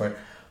ideas for it.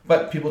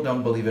 But people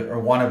don't believe it or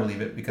want to believe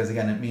it because,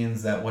 again, it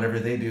means that whatever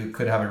they do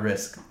could have a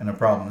risk and a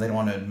problem. They don't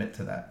want to admit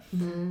to that.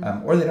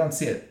 Or they don't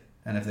see it.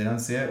 And if they don't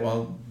see it,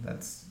 well,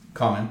 that's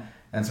common.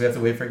 And so we have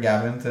to wait for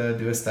Gavin to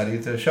do a study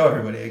to show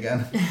everybody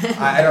again.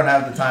 I don't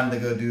have the time to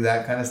go do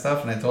that kind of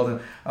stuff. And I told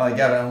him, I'm like,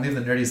 Gavin, I'll leave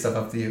the nerdy stuff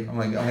up to you. I'm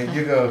like,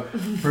 you go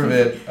prove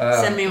it.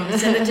 Send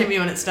it to me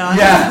when it's done.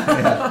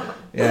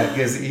 Yeah,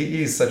 because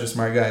he's such a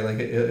smart guy. Like,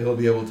 he'll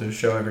be able to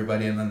show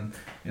everybody, and then,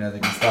 you know, they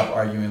can stop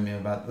arguing with me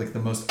about, like,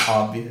 the most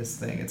obvious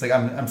thing. It's like,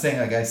 I'm saying,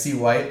 like, I see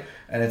white,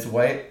 and it's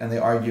white, and they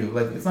argue.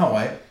 Like, it's not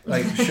white.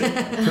 Like, prove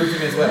to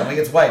me it's white. I'm like,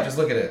 it's white. Just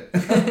look at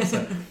it.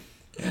 So,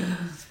 yeah.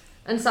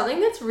 And something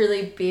that's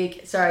really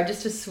big, sorry,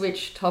 just to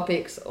switch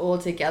topics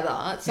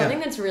altogether, something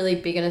that's really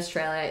big in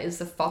Australia is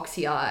the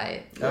foxy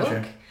eye look.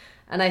 Sure.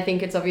 And I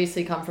think it's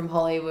obviously come from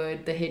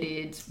Hollywood, the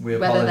Hittids, We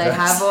whether they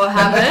apologize. have or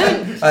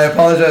haven't. I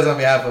apologize on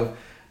behalf of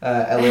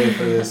LA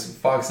for this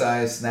fox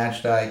eye,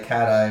 snatched eye,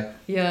 cat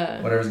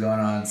eye, whatever's going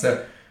on.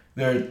 So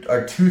there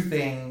are two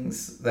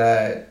things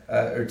that,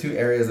 or two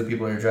areas that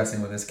people are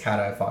addressing with this cat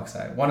eye, fox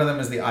eye. One of them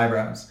is the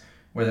eyebrows,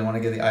 where they want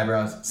to get the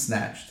eyebrows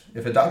snatched.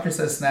 If a doctor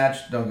says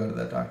snatched, don't go to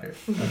that doctor.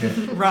 Okay.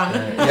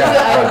 Run.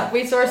 Run.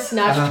 We saw a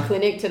snatched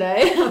clinic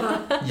today.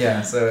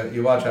 Yeah, so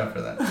you watch out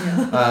for that.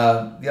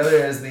 The other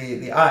is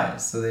the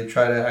eyes. So they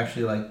try to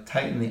actually, like,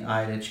 tighten the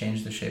eye to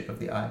change the shape of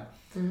the eye.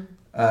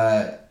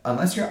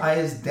 Unless your eye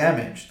is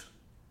damaged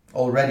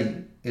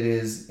already, it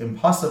is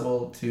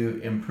impossible to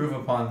improve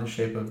upon the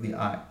shape of the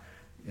eye.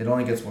 It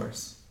only gets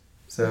worse.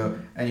 So,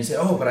 and you say,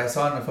 oh, but I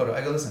saw it in a photo.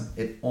 I go, listen,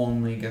 it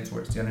only gets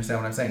worse. Do you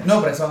understand what I'm saying?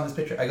 No, but I saw it in this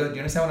picture. I go, do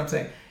you understand what I'm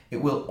saying? It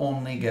will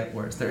only get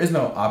worse. There is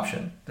no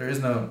option. There is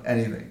no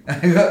anything.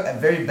 At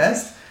very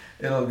best,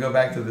 it'll go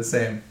back to the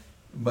same,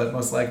 but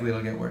most likely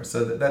it'll get worse.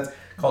 So that's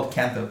called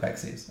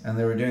canthopexies, and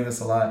they were doing this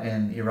a lot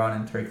in Iran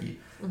and Turkey.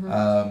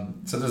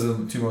 So those are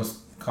the two most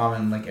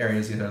common, like,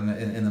 areas either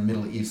in the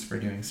Middle East for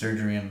doing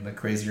surgery and the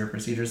crazier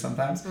procedures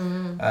sometimes.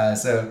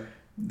 So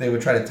they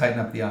would try to tighten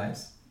up the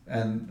eyes.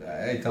 And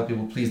I tell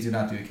people, please do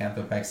not do a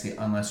canthopexy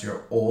unless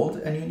you're old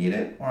and you need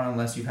it, or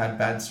unless you've had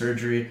bad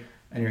surgery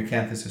and your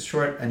canthus is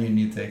short and you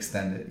need to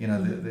extend it. You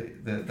know,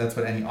 that's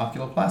what any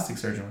oculoplastic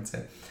surgeon would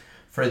say.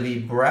 For the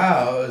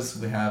brows,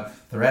 we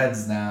have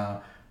threads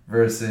now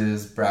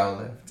versus brow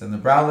lift. And the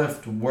brow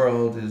lift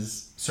world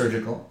is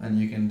surgical, and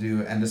you can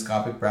do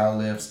endoscopic brow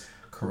lifts,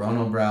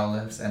 coronal brow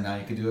lifts, and now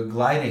you could do a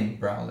gliding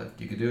brow lift.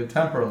 You could do a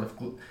temporal lift.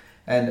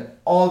 And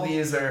all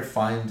these are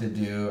fine to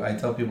do. I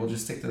tell people,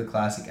 just stick to the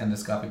classic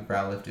endoscopic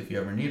brow lift if you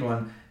ever need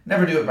one.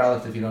 Never do a brow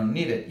lift if you don't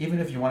need it, even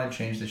if you want to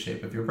change the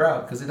shape of your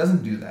brow, because it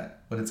doesn't do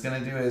that. What it's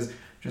going to do is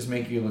just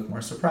make you look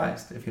more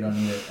surprised if you don't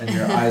need it, and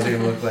your eyes are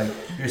going to look like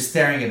you're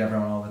staring at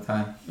everyone all the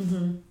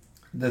time.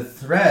 The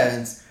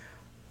threads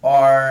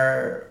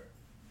are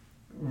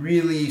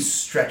really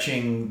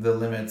stretching the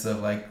limits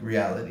of, like,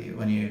 reality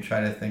when you try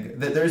to think.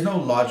 There's no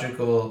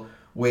logical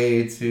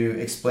way to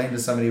explain to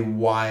somebody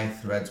why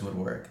threads would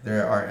work.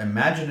 There are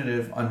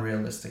imaginative,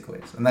 unrealistic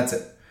ways, and that's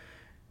it.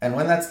 And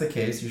when that's the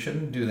case, you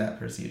shouldn't do that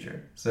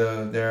procedure.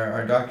 So there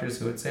are doctors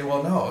who would say,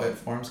 well, no, it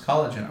forms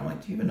collagen. I'm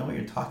like, do you even know what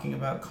you're talking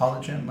about?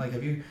 Collagen? Like,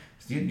 do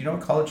you know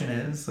what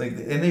collagen is? Like,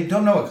 and they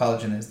don't know what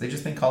collagen is. They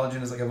just think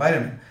collagen is like a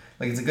vitamin.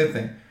 Like, it's a good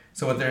thing.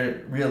 So what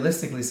they're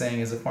realistically saying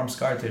is it forms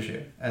scar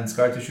tissue, and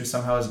scar tissue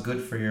somehow is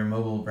good for your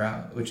mobile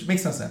brow, which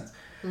makes no sense.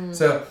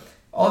 So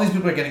all these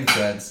people are getting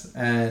threads,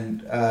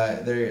 and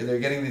they're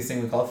getting these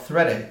things we call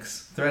thread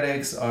aches. Thread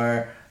aches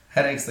are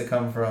headaches that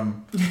come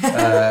from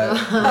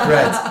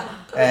threads,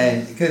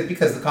 and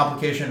because the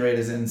complication rate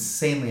is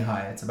insanely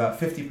high. It's about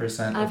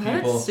 50% of I've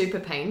heard people. it's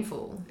super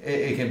painful.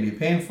 It can be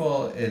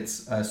painful.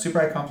 It's a super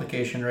high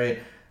complication rate,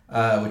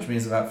 which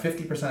means about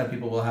 50% of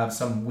people will have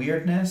some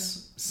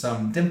weirdness,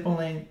 some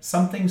dimpling,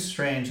 something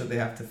strange that they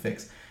have to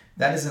fix.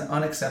 That is an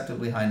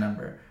unacceptably high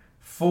number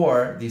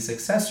for the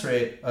success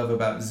rate of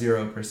about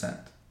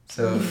 0%.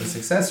 So the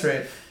success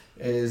rate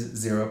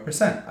is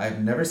 0%.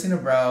 I've never seen a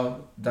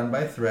brow done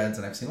by threads,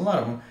 and I've seen a lot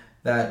of them,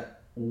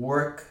 that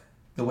work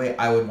the way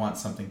I would want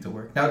something to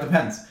work. Now, it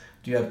depends.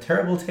 Do you have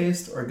terrible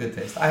taste or good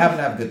taste? I happen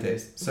to have good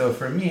taste. So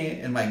for me,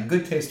 in my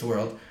good taste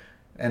world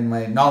and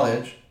my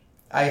knowledge,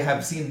 I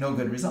have seen no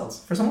good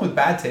results. For someone with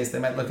bad taste, they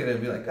might look at it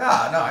and be like, no,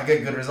 I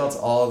get good results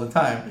all the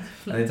time.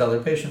 And they tell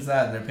their patients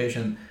that, and their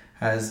patient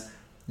has,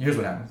 here's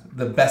what happens,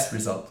 the best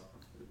result.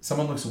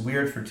 Someone looks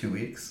weird for 2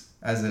 weeks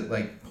as it,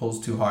 like,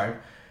 pulls too hard.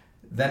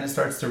 Then it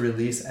starts to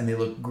release, and they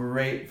look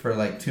great for,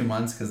 like, 2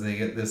 months because they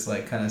get this,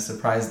 like, kind of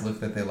surprised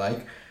look that they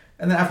like.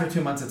 And then after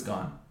 2 months, it's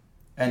gone.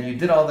 And you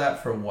did all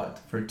that for what?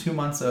 For 2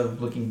 months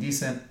of looking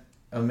decent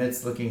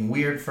amidst looking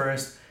weird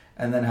first,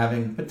 and then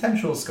having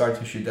potential scar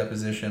tissue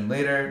deposition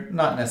later.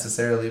 Not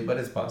necessarily, but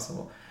it's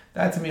possible.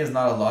 That to me is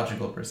not a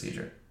logical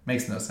procedure.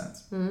 Makes no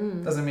sense.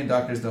 Doesn't mean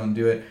doctors don't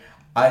do it.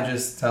 I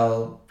just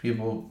tell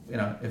people,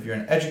 if you're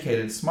an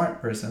educated, smart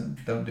person,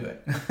 don't do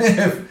it.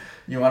 If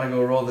you want to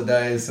go roll the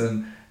dice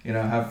and,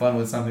 have fun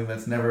with something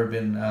that's never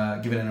been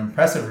given an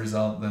impressive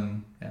result,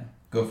 then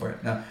go for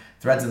it. Now,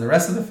 threads in the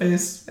rest of the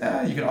face,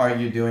 you can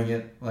argue doing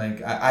it.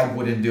 Like, I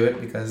wouldn't do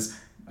it because,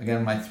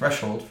 again, my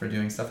threshold for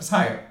doing stuff is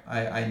higher.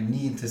 I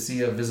need to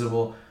see a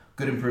visible,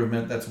 good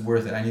improvement that's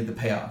worth it. I need the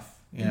payoff,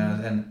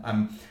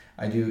 and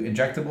I do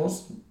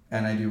injectables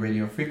and I do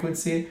radio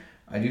frequency.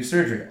 I do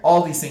surgery.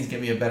 All these things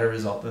give me a better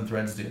result than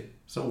threads do.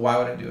 So why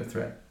would I do a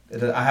thread?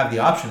 I have the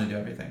option to do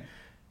everything.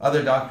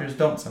 Other doctors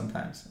don't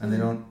sometimes. And they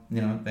don't,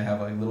 they have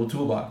like a little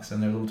toolbox.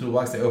 And their little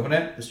toolbox, they open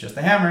it, it's just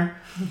a hammer.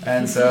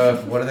 And so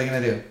what are they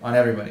going to do on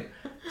everybody?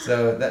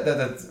 So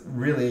that's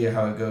really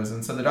how it goes.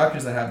 And so the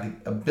doctors that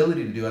have the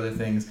ability to do other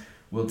things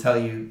will tell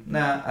you,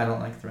 nah, I don't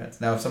like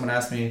threads. Now, if someone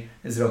asks me,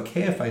 is it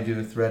okay if I do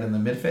a thread in the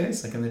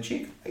midface, like in the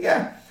cheek?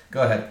 Yeah,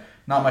 go ahead.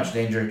 Not much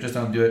danger. Just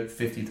don't do it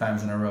 50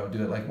 times in a row.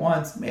 Do it like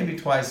once, maybe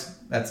twice.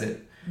 That's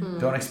it.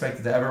 Don't expect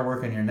it to ever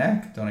work on your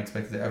neck. Don't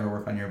expect it to ever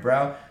work on your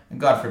brow. And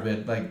God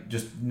forbid,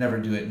 just never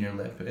do it in your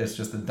lip. It's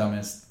just the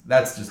dumbest.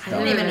 That's just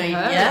dumb. I didn't even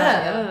know.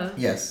 Yeah.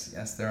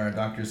 Yes. There are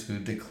doctors who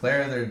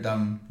declare their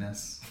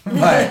dumbness.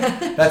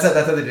 That's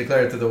how they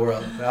declare it to the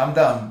world. I'm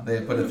dumb.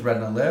 They put a thread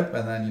in a lip,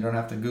 and then you don't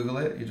have to Google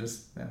it. You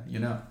just,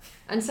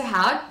 And so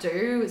how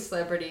do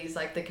celebrities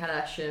like the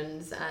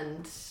Kardashians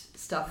and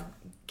stuff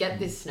get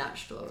this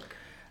snatched look?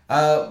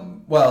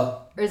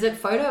 Well, or is it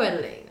photo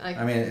editing?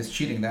 I mean, it's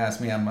cheating to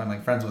ask me. I'm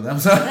like friends with them,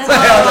 so Right,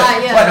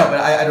 well, no, but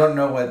I don't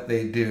know what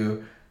they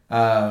do.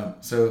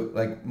 So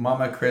like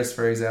Mama Chris,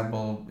 for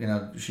example,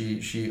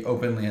 she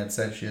openly had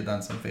said she had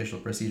done some facial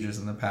procedures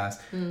in the past,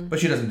 but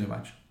she doesn't do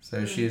much.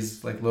 So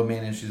she's like low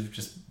maintenance. She's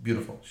just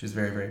beautiful. She's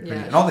very, very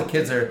pretty, and all the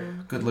kids are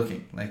good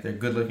looking. Like they're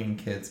good looking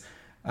kids.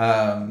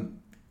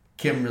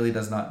 Kim really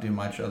does not do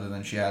much other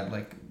than she had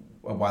like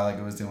a while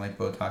ago was doing like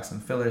Botox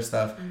and filler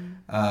stuff.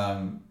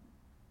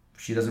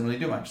 She doesn't really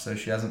do much, so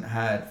she hasn't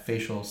had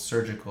facial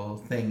surgical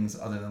things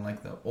other than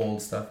like the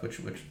old stuff, which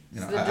so they've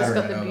just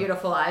got the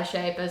beautiful eye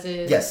shape as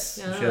is. Yes,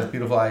 she has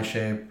beautiful eye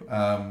shape.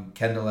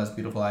 Kendall has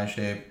beautiful eye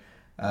shape.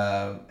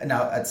 And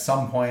now at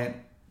some point,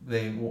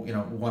 they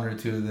one or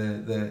two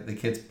of the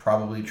kids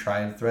probably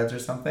tried threads or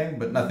something,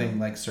 but nothing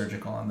like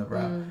surgical on the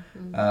brow.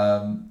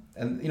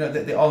 And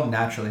they all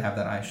naturally have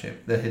that eye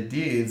shape. The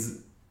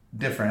Hadids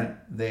different.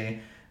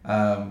 They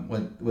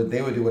what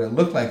they would do, what it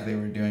looked like they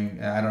were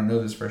doing, I don't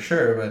know this for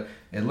sure, but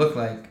it looked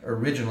like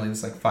originally,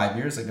 it's like 5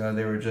 years ago,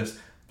 they were just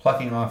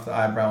plucking off the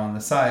eyebrow on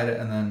the side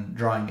and then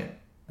drawing it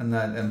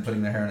and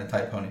putting their hair in a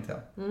tight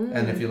ponytail.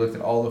 And if you looked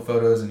at all the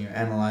photos and you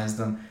analyzed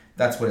them,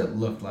 that's what it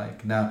looked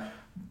like. Now,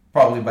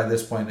 probably by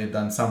this point they've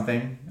done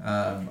something.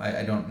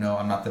 I don't know.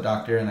 I'm not the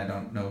doctor, and I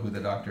don't know who the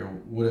doctor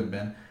would have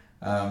been.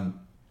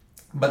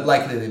 But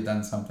likely they've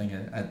done something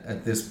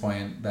at this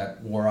point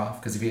that wore off.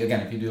 Because if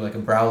you do like a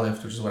brow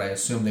lift, which is what I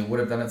assume they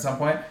would have done at some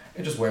point,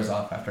 it just wears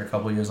off after a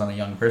couple of years on a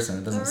young person.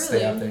 It doesn't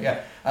stay up there.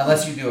 Yeah,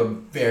 unless you do a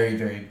very,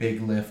 very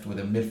big lift with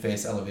a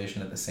mid-face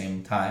elevation at the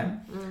same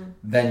time,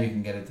 then you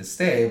can get it to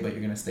stay, but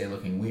you're going to stay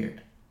looking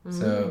weird.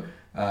 So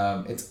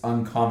it's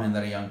uncommon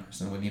that a young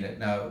person would need it.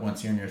 Now,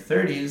 once you're in your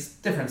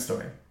 30s, different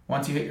story.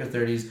 Once you hit your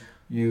 30s,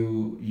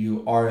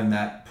 you are in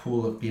that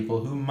pool of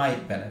people who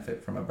might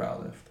benefit from a brow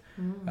lift.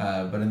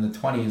 But in the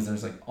 20s,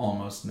 there's like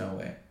almost no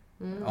way.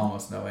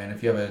 Almost no way. And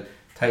if you have a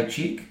tight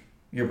cheek,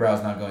 your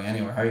brow's not going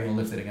anywhere. How are you going to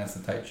lift it against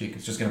the tight cheek?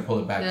 It's just going to pull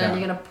it back down.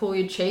 You're going to pull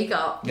your cheek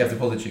up. You have to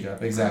pull the cheek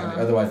up,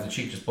 exactly. Otherwise, the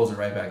cheek just pulls it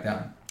right back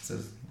down. So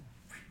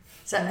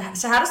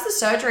how does the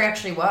surgery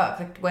actually work?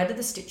 Like, where do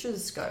the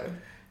stitches go?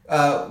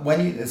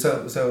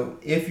 So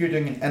if you're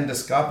doing an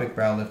endoscopic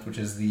brow lift, which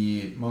is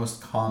the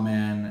most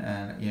common,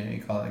 and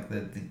you call it like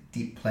the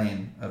deep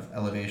plane of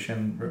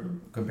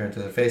elevation compared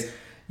to the face,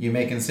 you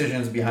make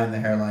incisions behind the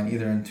hairline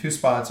either in 2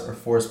 spots or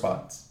 4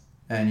 spots,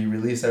 and you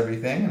release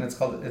everything, and it's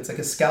like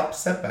a scalp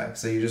setback.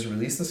 So you just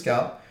release the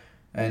scalp,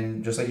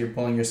 and just like you're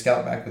pulling your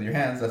scalp back with your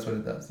hands, that's what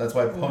it does. That's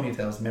why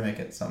ponytails mimic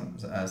it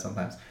sometimes.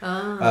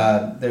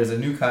 There's a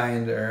new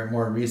kind, or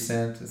more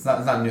recent. It's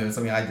not new. It's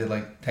something I did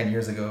like 10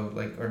 years ago,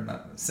 or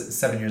not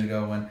 7 years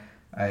ago, when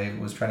I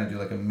was trying to do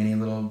like a mini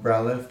little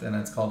brow lift, and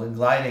it's called a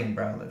gliding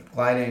brow lift.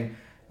 Gliding,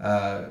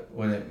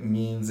 what it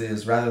means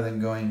is rather than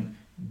going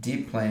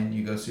deep plane,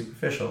 you go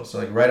superficial. So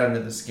like right under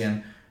the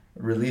skin,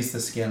 release the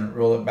skin,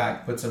 roll it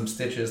back, put some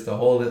stitches to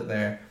hold it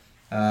there.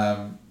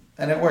 And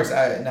it works.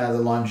 Now,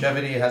 the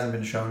longevity hasn't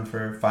been shown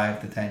for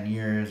 5 to 10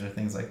 years or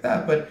things like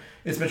that, but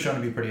it's been shown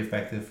to be pretty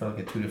effective for like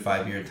a 2 to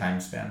 5 year time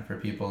span for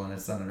people, and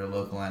it's done under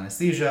local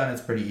anesthesia, and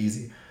it's pretty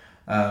easy.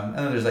 And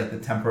then there's like the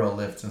temporal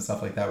lifts and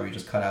stuff like that where you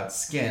just cut out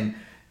skin.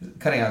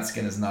 Cutting out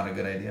skin is not a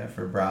good idea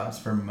for brows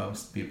for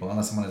most people,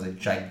 unless someone has a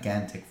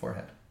gigantic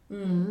forehead.